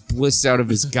 He is blissed out of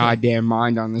his goddamn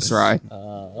mind on this ride.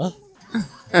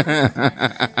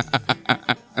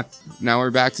 Now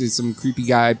we're back to some creepy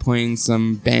guy playing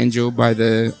some banjo by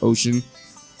the ocean.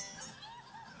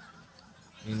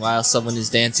 Meanwhile, someone is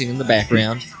dancing in the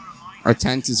background. Our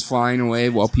tent is flying away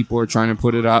while people are trying to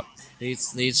put it up.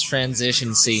 These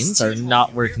transition scenes are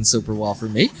not working super well for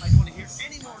me.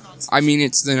 I mean,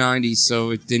 it's the 90s,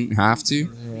 so it didn't have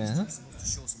to. Yeah.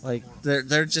 Like,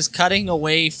 they're just cutting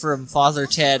away from Father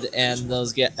Ted and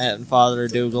and Father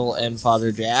Dougal and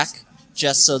Father Jack,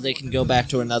 just so they can go back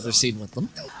to another scene with them.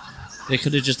 They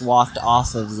could have just walked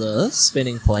off of the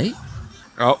spinning plate.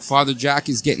 Oh, Father Jack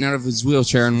is getting out of his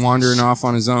wheelchair and wandering off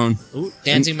on his own. Ooh,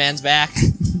 Dancing Man's back.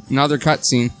 Another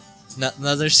cutscene.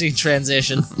 Another scene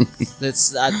transition.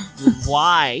 That's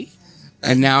why.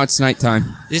 And now it's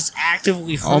nighttime. This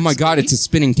actively hurts Oh my god, me. it's a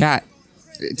spinning cat.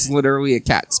 It's literally a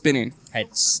cat spinning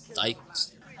It's like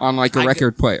on like a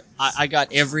record player. I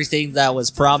got everything that was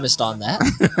promised on that.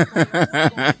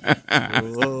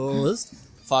 Whoa.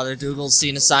 Father Dougal's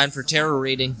seen a sign for tarot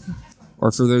reading.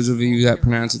 Or for those of you that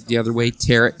pronounce it the other way,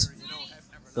 tarot.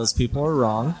 Those people are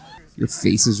wrong. Your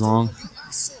face is wrong.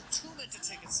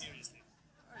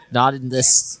 Not in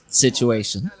this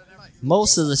situation.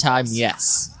 Most of the time,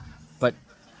 yes. But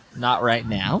not right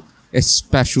now.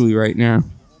 Especially right now.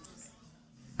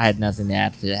 I had nothing to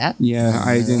add to that. Yeah,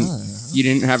 I didn't. You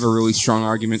didn't have a really strong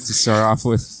argument to start off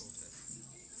with.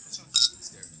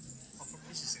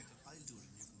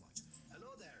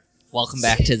 Welcome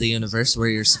back to the universe where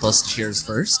you're supposed to cheers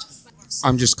first.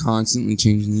 I'm just constantly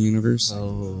changing the universe.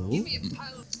 Oh.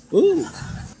 Ooh.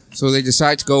 So they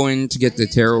decide to go in to get the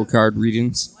tarot card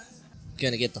readings.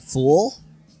 Gonna get the Fool.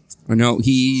 Oh no,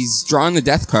 he's drawing the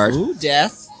death card. Ooh,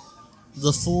 Death.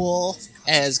 The Fool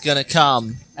is gonna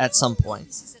come at some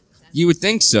point. You would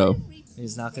think so.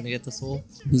 He's not gonna get the Fool?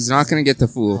 He's not going to get the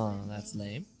fool. Oh, that's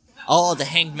lame. Oh, the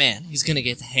Hanged Man. He's gonna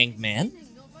get the Hanged Man.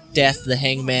 Death, the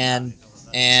Hanged Man,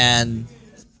 and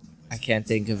I can't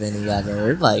think of any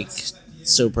other, like,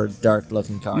 super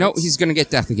dark-looking cards. No, he's going to get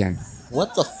death again.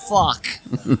 What the fuck?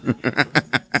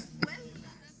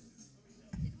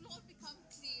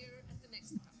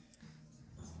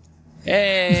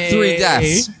 Hey! 3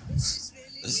 deaths.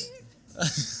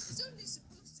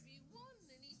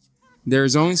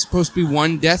 There's only supposed to be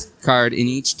 1 death card in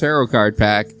each tarot card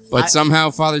pack, but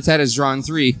somehow Father Ted has drawn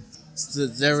 3.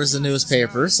 There was a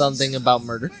newspaper, something about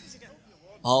murder.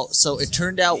 Oh, so it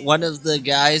turned out one of the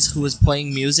guys who was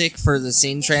playing music for the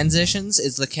scene transitions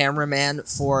is the cameraman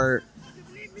for...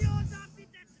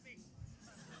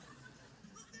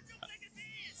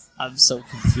 I'm so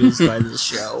confused by this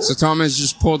show. So Thomas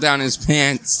just pulled down his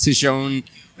pants to show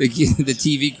the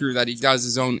TV crew that he does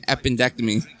his own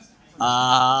appendectomy.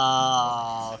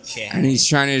 Okay. And he's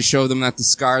trying to show them that the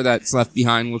scar that's left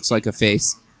behind looks like a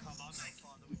face.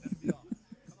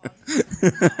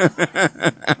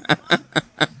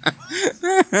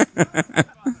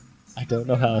 I don't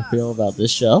know how I feel about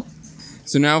this show.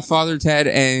 So now Father Ted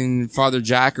and Father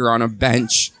Jack are on a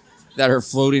bench that are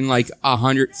floating like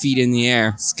 100 feet in the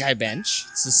air. Skybench.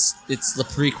 It's the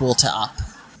prequel to Up.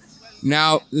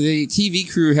 Now, the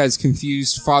TV crew has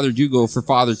confused Father Dougal for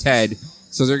Father Ted,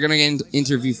 so they're going to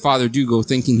interview Father Dougal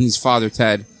thinking he's Father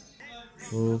Ted.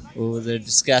 Ooh, they're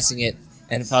discussing it,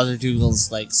 and Father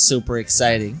Dougal's, like, super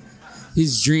exciting.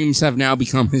 His dreams have now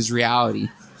become his reality.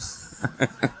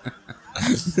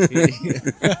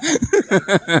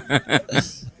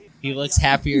 He looks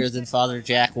happier than Father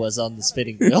Jack was on the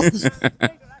spinning wheel.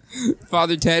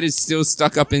 Father Ted is still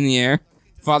stuck up in the air.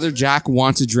 Father Jack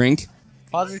wants a drink.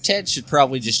 Father Ted should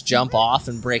probably just jump off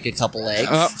and break a couple legs.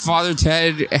 Father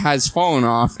Ted has fallen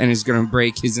off and is going to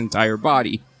break his entire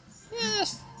body.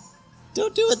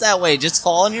 Don't do it that way. Just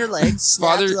fall on your legs.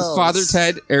 Snap those.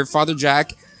 Father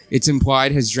Jack, it's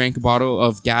implied, has drank a bottle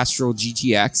of Gastrol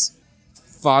GTX.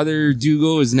 Father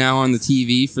Dougal is now on the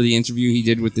TV for the interview he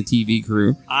did with the TV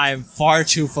crew. I'm far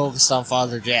too focused on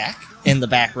Father Jack in the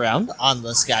background on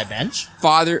the sky bench.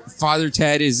 Father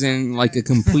Ted is in like a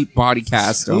complete body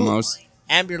cast almost.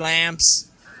 Amber lamps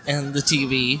and the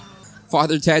TV.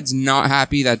 Father Ted's not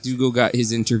happy that Dougal got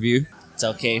his interview. It's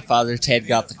okay. Father Ted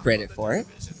got the credit for it.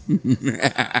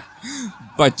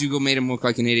 But Dougal made him look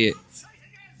like an idiot.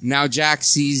 Now Jack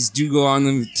sees Dougal on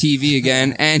the TV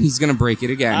again, and he's going to break it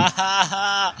again.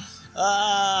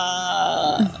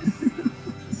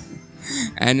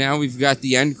 And now we've got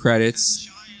the end credits.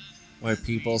 Where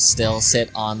people still sit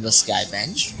on the sky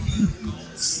bench.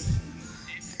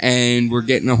 And we're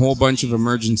getting a whole bunch of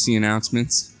emergency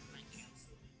announcements.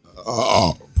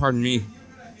 Oh, pardon me.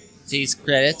 These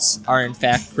credits are in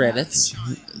fact credits.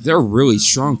 They're really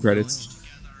strong credits.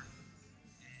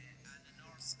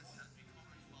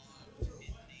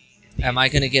 Am I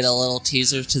going to get a little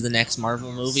teaser to the next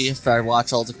Marvel movie if I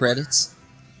watch all the credits?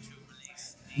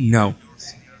 No.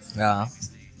 Yeah.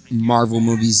 Marvel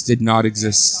movies did not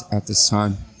exist at this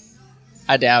time.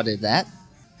 I doubted that.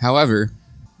 However,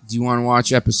 do you want to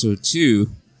watch episode 2,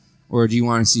 or do you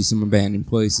want to see some abandoned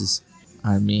places?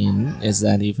 I mean, is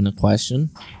that even a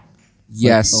question?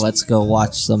 Yes. Let's go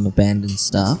watch some abandoned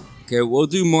stuff. Okay, we'll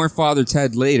do more Father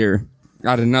Ted later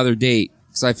at another date.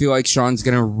 Because I feel like Sean's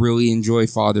going to really enjoy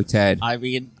Father Ted. I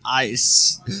mean, I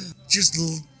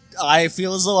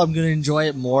feel as though I'm going to enjoy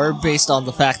it more based on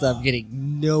the fact that I'm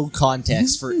getting no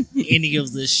context for any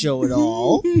of this show at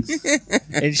all.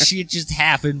 And shit just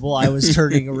happened while I was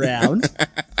turning around.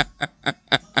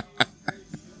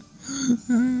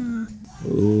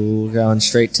 Ooh, going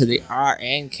straight to the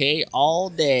RNK all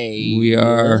day. We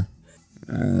are...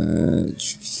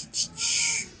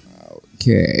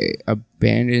 okay,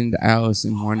 abandoned Alice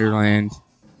in Wonderland.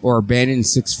 Or abandoned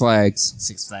Six Flags.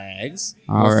 Six Flags.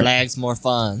 All More right. flags, more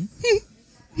fun.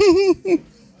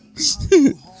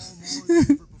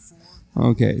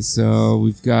 Okay, so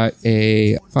we've got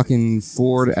a fucking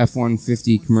Ford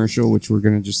F-150 commercial, which we're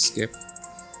going to just skip.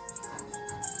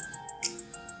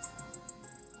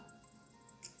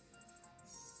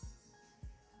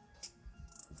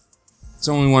 It's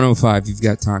only 1:05. You've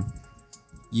got time.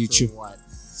 For what?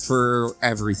 For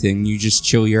everything. You just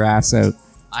chill your ass out.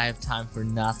 I have time for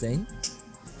nothing.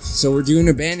 So we're doing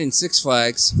abandoned Six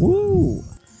Flags. Woo!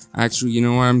 Actually, you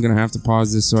know what? I'm going to have to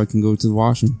pause this so I can go to the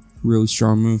washroom. Really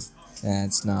strong move.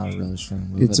 That's not a really strong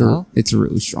move at all. It's a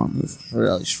really strong move.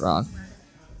 Really strong.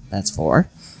 That's 4.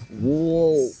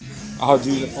 Whoa. I'll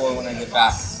do the 4 when I get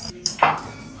back.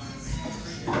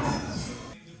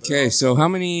 Okay, so how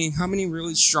many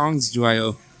really strongs do I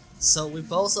owe? So we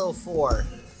both owe 4.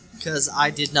 Because I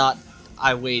did not...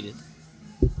 I waited.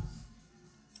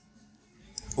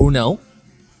 Uno.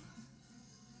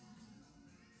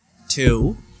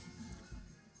 2.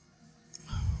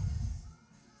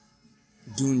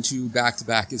 Doing 2 back to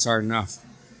back is hard enough.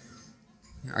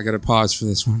 I gotta pause for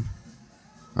this one.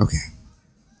 Okay.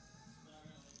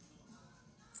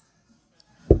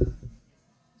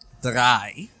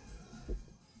 Drei.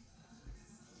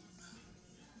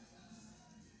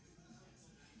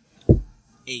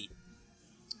 8.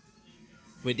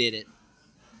 We did it.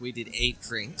 We did 8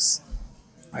 drinks.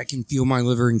 I can feel my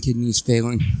liver and kidneys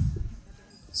failing.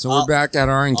 So we're back at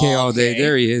RNK all day. Okay.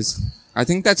 There he is. I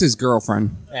think that's his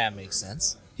girlfriend. That makes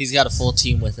sense. He's got a full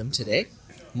team with him today.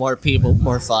 More people,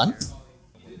 more fun.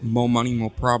 More money,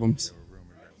 more problems.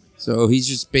 So he's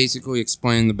just basically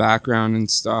explaining the background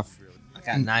and stuff. I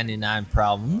got 99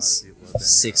 problems.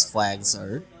 Six Flags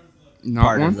are Not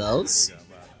part one? of those.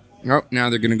 Oh, now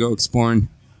they're gonna go exploring.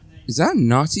 Is that a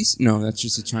Nazi? No, that's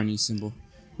just a Chinese symbol.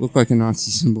 Looked like a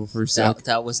Nazi symbol for a sec.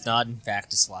 That was not, in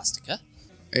fact, a swastika.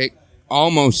 It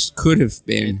almost could have It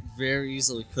been. very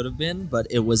easily could have been, but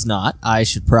it was not. I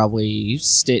should probably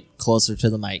sit closer to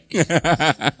the mic.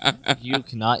 You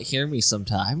cannot hear me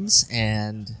sometimes,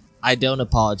 and I don't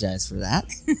apologize for that.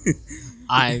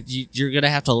 You're gonna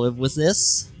have to live with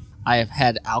this. I have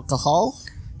had alcohol.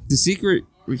 The secret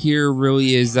here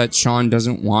really is that Sean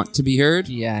doesn't want to be heard.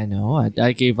 Yeah, I know.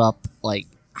 I gave up like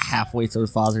halfway through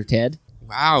Father Ted.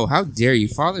 Wow, how dare you?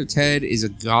 Father Ted is a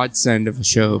godsend of a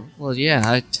show. Well, yeah,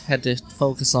 I had to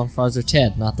focus on Father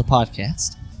Ted, not the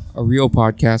podcast. A real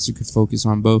podcaster could focus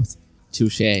on both.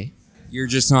 Touche. You're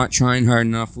just not trying hard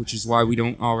enough, which is why we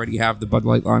don't already have the Bud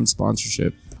Light Lime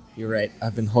sponsorship. You're right.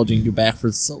 I've been holding you back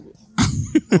for so long.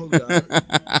 Oh, God.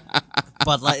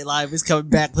 Bud Light Lime is coming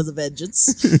back with a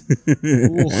vengeance.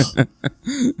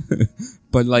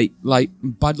 Bud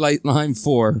Light Lime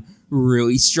 4,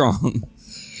 really strong.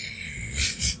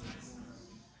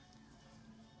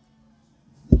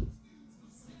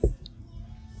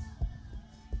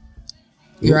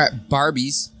 You're at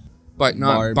Barbie's, but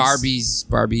not Barb's.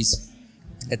 Barbie's.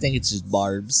 I think it's just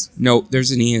Barb's. No,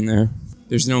 there's an E in there.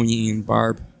 There's no E in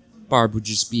Barb. Barb would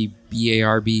just be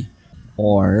B-A-R-B.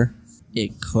 Or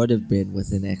it could have been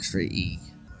with an extra E.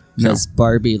 Because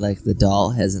Barbie, like the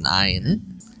doll, has an I in it.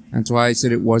 That's why I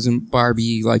said it wasn't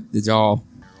Barbie like the doll.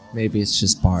 Maybe it's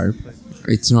just Barb.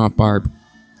 It's not Barb.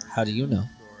 How do you know?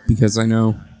 Because I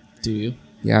know. Do you?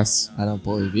 Yes. I don't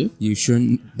believe you. You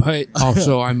shouldn't, but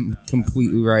also I'm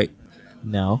completely right.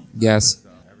 No. Yes.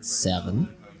 7.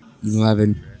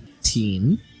 11.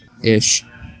 Teen. Ish.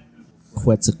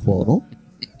 Quetzalcoatl.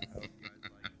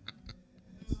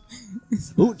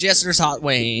 Ooh, Jester's Hot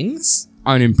Wings.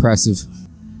 Unimpressive.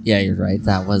 Yeah, you're right.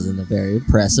 That wasn't a very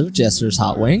impressive Jester's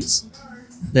Hot Wings.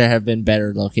 There have been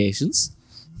better locations.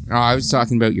 Oh, I was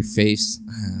talking about your face.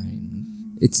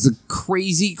 It's the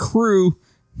Crazy Crew.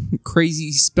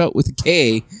 Crazy spelt with a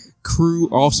K. Crew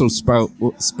also spelt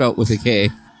with a K.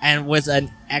 And with an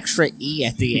extra E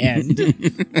at the end.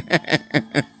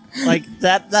 Like,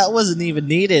 that wasn't even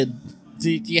needed.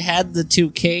 You had the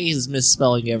 2 Ks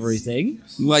misspelling everything.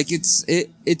 Like,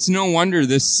 it's no wonder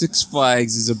this Six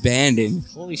Flags is abandoned.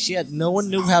 Holy shit, no one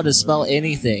knew how to spell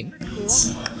anything. Cool.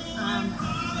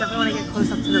 Definitely want to get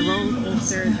close up to the roller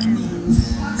coasters and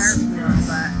Ferris wheel,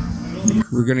 but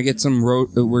We're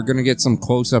gonna get some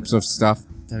close-ups of stuff.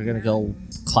 They're gonna go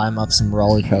climb up some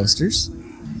roller coasters.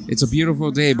 It's a beautiful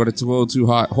day, but it's a little too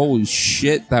hot. Holy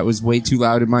shit, that was way too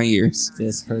loud in my ears.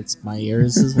 This hurts my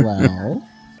ears as well.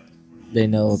 They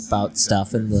know about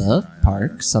stuff in the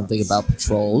park, something about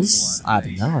patrols. I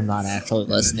don't know, I'm not actually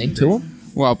listening to them.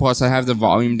 Well, plus I have the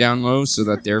volume down low so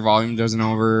that their volume doesn't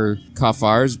overcuff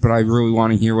ours, but I really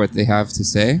want to hear what they have to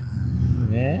say.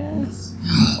 Yeah.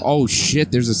 Oh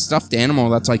shit, there's a stuffed animal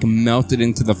that's like melted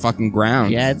into the fucking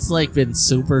ground. Yeah, it's like been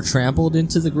super trampled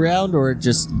into the ground, or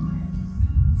just...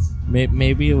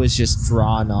 Maybe it was just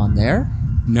drawn on there.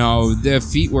 No, the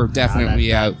feet were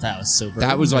definitely out. That was super.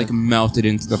 That was like melted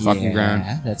into the fucking ground.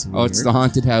 Yeah, that's weird. Oh, it's the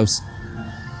haunted house.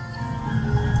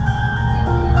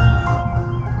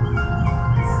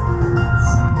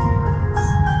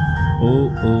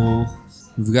 Oh.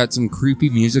 We've got some creepy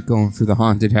music going for the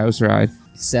haunted house ride.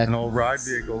 Except An old ride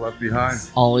vehicle left behind.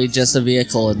 only just a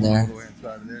vehicle in there. All the way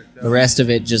inside of there. The rest of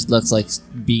it just looks like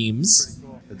beams.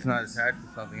 It's not attached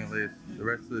to something at least. The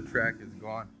rest of the track is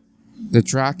gone. The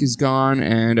track is gone,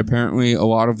 and apparently a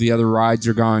lot of the other rides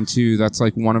are gone too. That's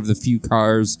like one of the few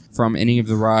cars from any of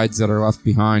the rides that are left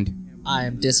behind. I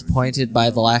am disappointed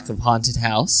by the lack of haunted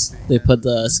house. They put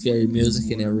the scary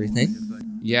music and everything.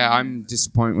 Yeah, I'm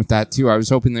disappointed with that too. I was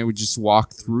hoping they would just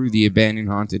walk through the abandoned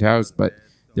haunted house, but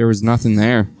there was nothing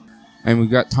there. And we've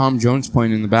got Tom Jones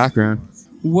playing in the background.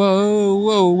 Whoa,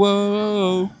 whoa,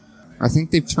 whoa. I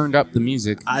think they've turned up the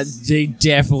music. They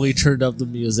definitely turned up the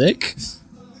music.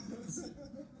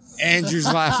 Andrew's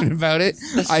laughing about it.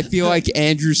 I feel like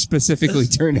Andrew specifically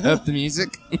turned up the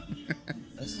music.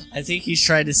 I think he's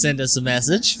trying to send us a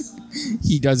message.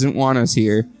 He doesn't want us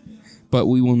here, but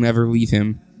we will never leave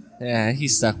him. Yeah,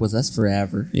 he's stuck with us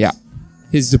forever. Yeah.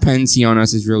 His dependency on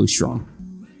us is really strong.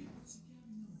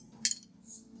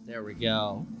 There we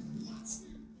go.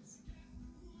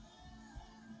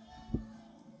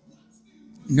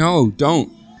 No,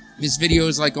 don't. This video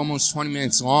is like almost 20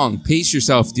 minutes long. Pace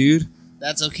yourself, dude.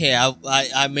 That's okay.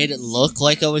 I made it look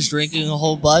like I was drinking a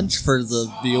whole bunch for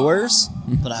the viewers,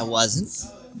 but I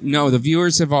wasn't. No, the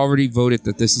viewers have already voted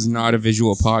that this is not a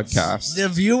visual podcast. The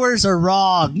viewers are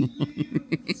wrong.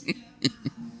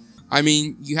 I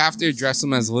mean, you have to address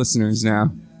them as listeners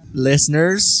now.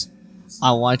 Listeners,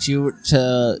 I want you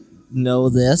to know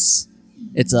this.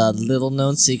 It's a little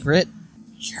known secret.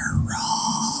 You're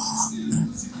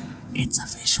wrong. It's a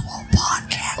visual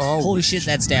podcast. Oh. Holy shit,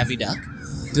 that's Daffy Duck.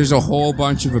 There's a whole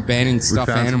bunch of abandoned stuffed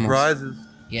We found animals. surprises.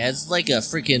 Yeah, it's like a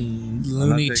freaking not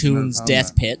Looney taking Tunes those home,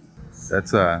 death pit.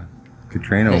 That's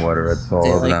Katrina water. That's all They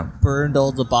over like them. burned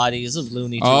all the bodies of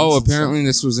Looney Tunes. Oh, and apparently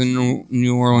this was in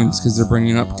New Orleans because they're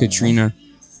bringing up Katrina.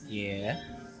 stuff. Yeah.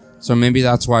 So maybe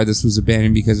that's why this was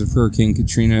abandoned, because of Hurricane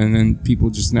Katrina, and then people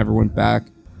just never went back.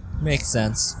 Makes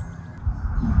sense.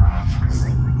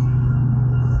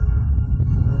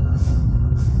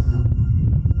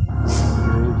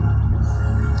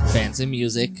 Fancy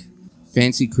music.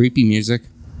 Fancy, creepy music.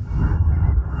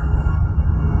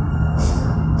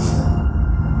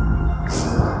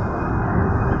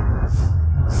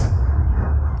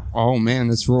 Oh man,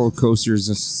 this roller coaster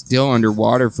is still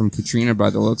underwater from Katrina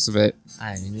by the looks of it.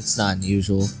 I mean, it's not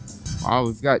unusual. Oh,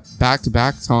 we've got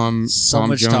back-to-back Tom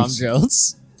Much Jones. Tom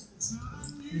Jones.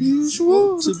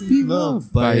 Usual to be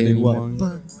loved by anyone.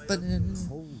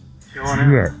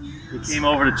 Shit. He came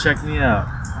over to check me out.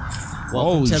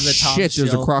 Welcome Holy to the Tom shit, there's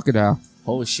a Show. crocodile.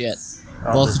 Holy shit.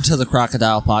 Welcome to the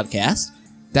Crocodile Podcast.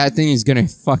 That thing is gonna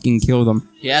fucking kill them.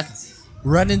 Yeah.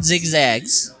 Running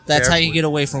zigzags. That's how you Carefully. get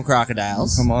away from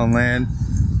crocodiles. Come on land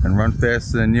and run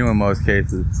faster than you in most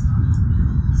cases.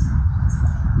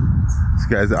 This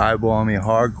guy's eyeballing me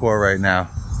hardcore right now.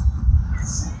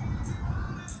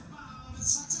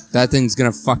 That thing's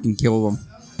gonna fucking kill them.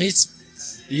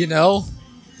 It's, you know,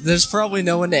 there's probably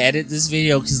no one to edit this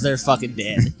video because they're fucking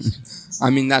dead. I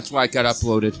mean, that's why it got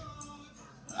uploaded.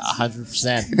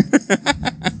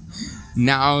 100%.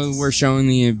 Now we're showing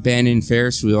the abandoned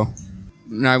Ferris wheel.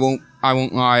 And I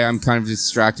won't lie, I'm kind of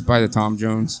distracted by the Tom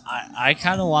Jones. I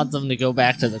kind of want them to go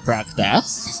back to the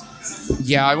crocodiles.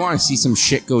 Yeah, I want to see some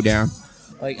shit go down.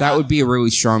 Like That would be a really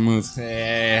strong move.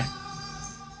 Eh.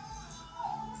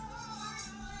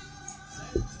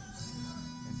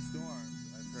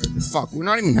 Fuck, we're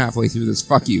not even halfway through this.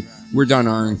 Fuck you. We're done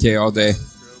R&K all day.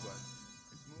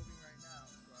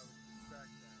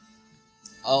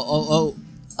 Oh.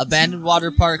 Abandoned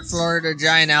water park, Florida,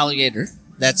 giant alligator.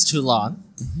 That's too long.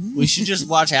 We should just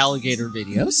watch alligator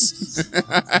videos.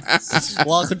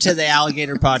 Welcome to the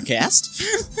Alligator Podcast.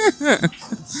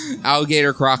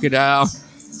 Alligator, crocodile,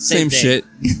 same thing. shit.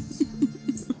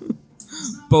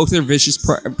 Both are vicious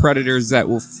predators that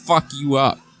will fuck you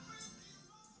up.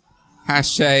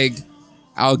 Hashtag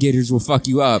alligators will fuck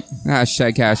you up.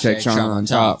 Hashtag Sean on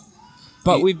top.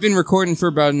 But we've been recording for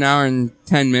about an hour and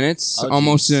 10 minutes, Oh,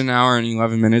 almost geez. an hour and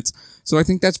 11 minutes. So I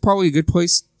think that's probably a good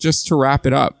place just to wrap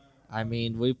it up. I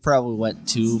mean, we probably went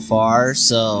too far,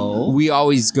 so... We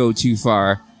always go too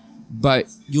far, but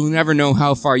you'll never know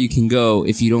how far you can go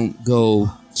if you don't go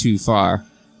too far.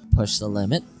 Push the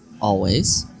limit,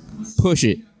 always. Push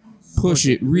it. Push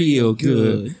it real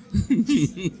good.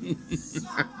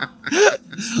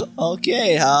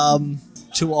 Okay,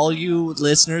 to all you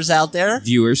listeners out there,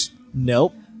 Viewers.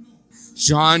 nope.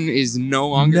 Sean is no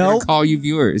longer going Nope. to call you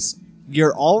viewers.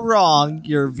 You're all wrong,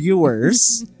 you're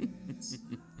viewers.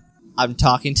 I'm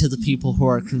talking to the people who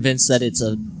are convinced that it's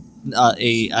a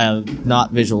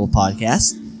not visual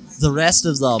podcast. The rest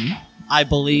of them, I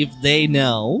believe they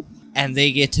know, and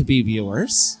they get to be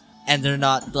viewers. And they're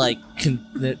not like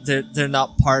they're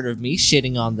not part of me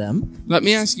shitting on them. Let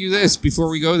me ask you this before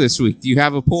we go this week. Do you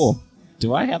have a poll?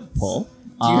 Do I have a poll?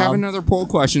 Do you have another poll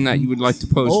question that you would like to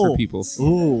pose for people?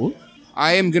 Ooh.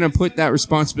 I am going to put that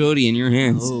responsibility in your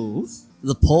hands. Ooh.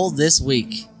 The poll this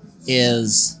week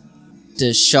is: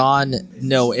 does Sean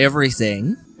know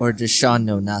everything, or does Sean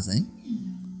know nothing?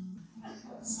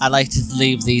 I like to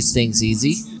leave these things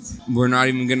easy. We're not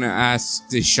even going to ask,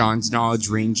 does Sean's knowledge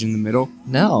range in the middle?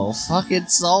 No, fuck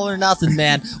it's all or nothing,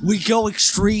 man. We go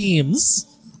extremes.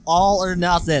 All or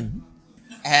nothing.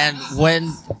 And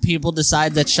when people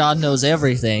decide that Sean knows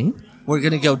everything, we're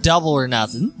gonna go double or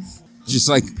nothing. Just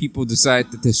like people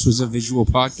decide that this was a visual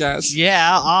podcast?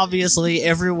 Yeah, obviously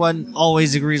everyone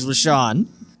always agrees with Sean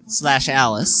 /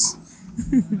 Alice.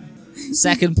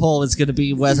 Second poll is gonna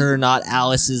be whether or not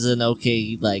Alice is an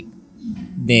okay,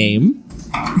 name.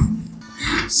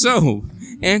 So,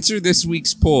 answer this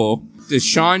week's poll. Does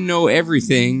Sean know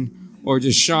everything, or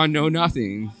does Sean know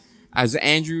nothing? As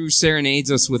Andrew serenades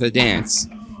us with a dance.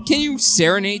 Can you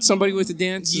serenade somebody with a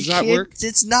dance? Does that work?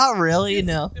 It's not really,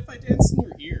 no. If I dance in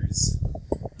your ears.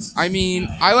 I mean,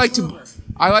 I like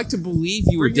to believe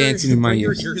you were dancing in my bring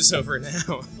ears. your ears over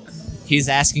now. He's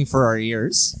asking for our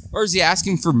ears. Or is he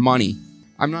asking for money?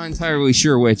 I'm not entirely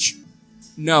sure which.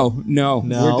 No, No,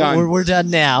 we're done. We're done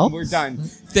now. We're done.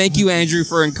 Thank you, Andrew,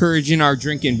 for encouraging our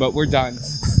drinking, but we're done.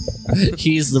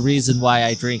 He's the reason why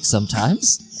I drink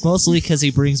sometimes. Mostly because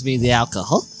he brings me the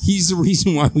alcohol. He's the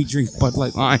reason why we drink Bud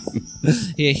Light Lime.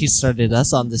 Yeah, he started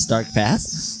us on this dark path.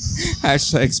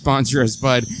 Hashtag sponsor us,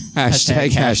 Bud.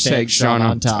 Hashtag Sean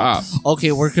on top.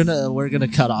 Okay, we're gonna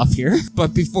cut off here.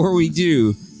 But before we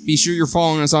do, be sure you're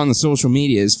following us on the social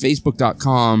medias.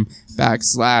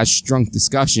 Facebook.com/Drunk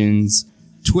Discussions.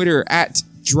 Twitter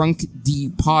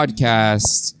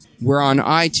 @DrunkDPodcast. We're on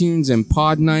iTunes and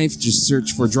Podknife. Just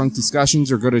search for Drunk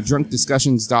Discussions or go to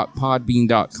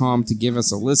drunkdiscussions.podbean.com to give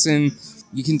us a listen.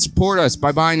 You can support us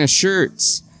by buying us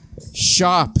shirts.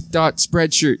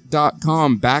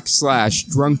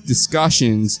 shop.spreadshirt.com/drunk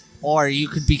discussions. Or you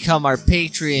could become our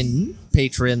patron's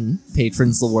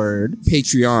the word.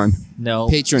 Patreon. No.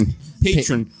 Patron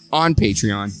on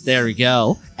Patreon. There we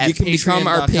go. At You can become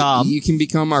our patreon.com. you can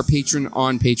become our patron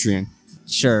on Patreon.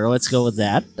 Sure, let's go with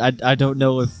that. I don't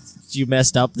know if you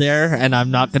messed up there, and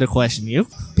I'm not going to question you.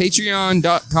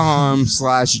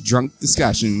 Patreon.com/drunk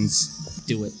discussions.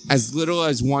 Do it. As little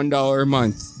as $1 a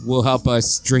month will help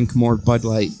us drink more Bud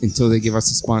Light until they give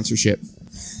us a sponsorship.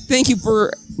 Thank you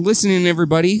for listening,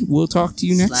 everybody. We'll talk to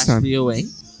you next time. Viewing.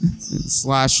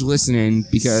 /listening,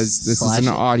 because this is an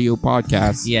audio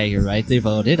podcast. Yeah, you're right. They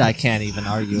voted. I can't even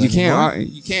argue You anymore.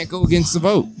 can't go against the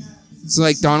vote. It's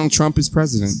like Donald Trump is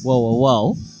president.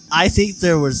 Whoa. I think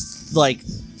there was like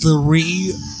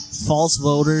 3 false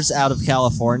voters out of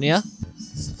California.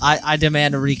 I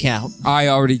demand a recount. I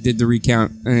already did the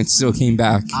recount, and it still came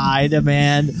back. I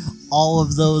demand all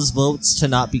of those votes to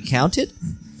not be counted.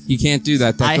 You can't do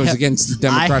that. That goes against the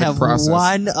democratic process.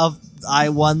 I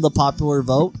won the popular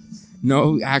vote.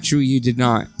 No, actually, you did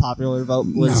not. Popular vote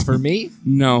was for me.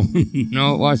 No,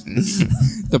 no, it wasn't.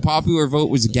 The popular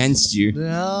vote was against you.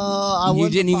 No, You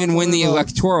didn't even win the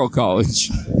electoral. electoral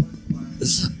college.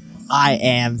 I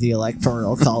am the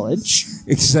electoral college.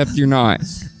 Except you're not.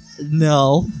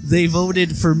 No, they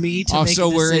voted for me to Also,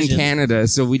 make a we're in decision. Canada,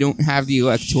 so we don't have the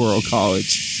electoral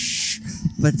college.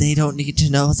 But they don't need to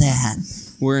know that.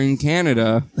 We're in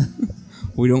Canada.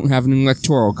 We don't have an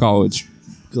electoral college.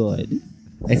 Good.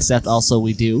 Except also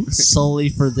we do, solely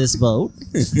for this vote.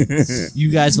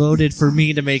 You guys voted for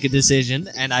me to make a decision,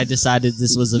 and I decided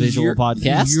this was a visual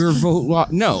podcast. Your vote...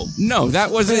 No,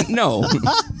 that wasn't... No.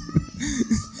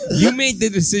 You made the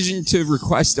decision to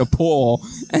request a poll,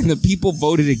 and the people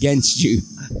voted against you.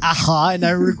 Aha, and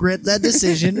I regret that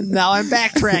decision, and now I'm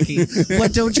backtracking.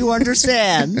 What don't you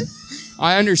understand?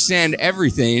 I understand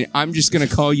everything. I'm just going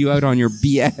to call you out on your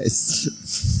BS.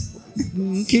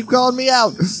 Keep calling me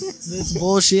out. This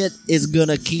bullshit is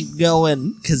gonna keep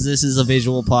going, because this is a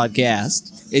visual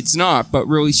podcast. It's not, but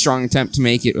really strong attempt to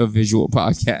make it a visual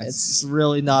podcast. It's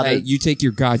really not Hey, you take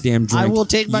your goddamn drink. I will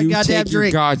take my goddamn You take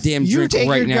drink. your goddamn You drink take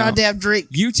right your now. goddamn drink.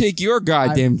 You take your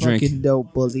goddamn I drink. fucking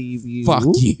don't believe you. Fuck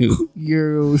you.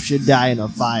 You should die in a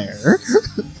fire.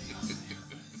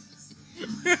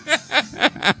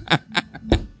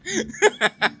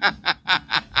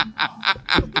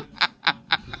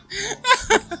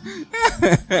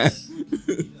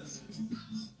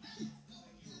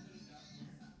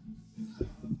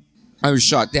 I was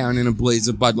shot down in a blaze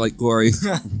of Bud Light glory.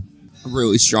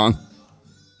 Really strong.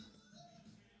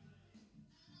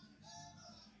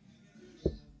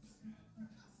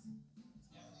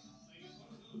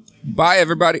 Bye,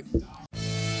 everybody.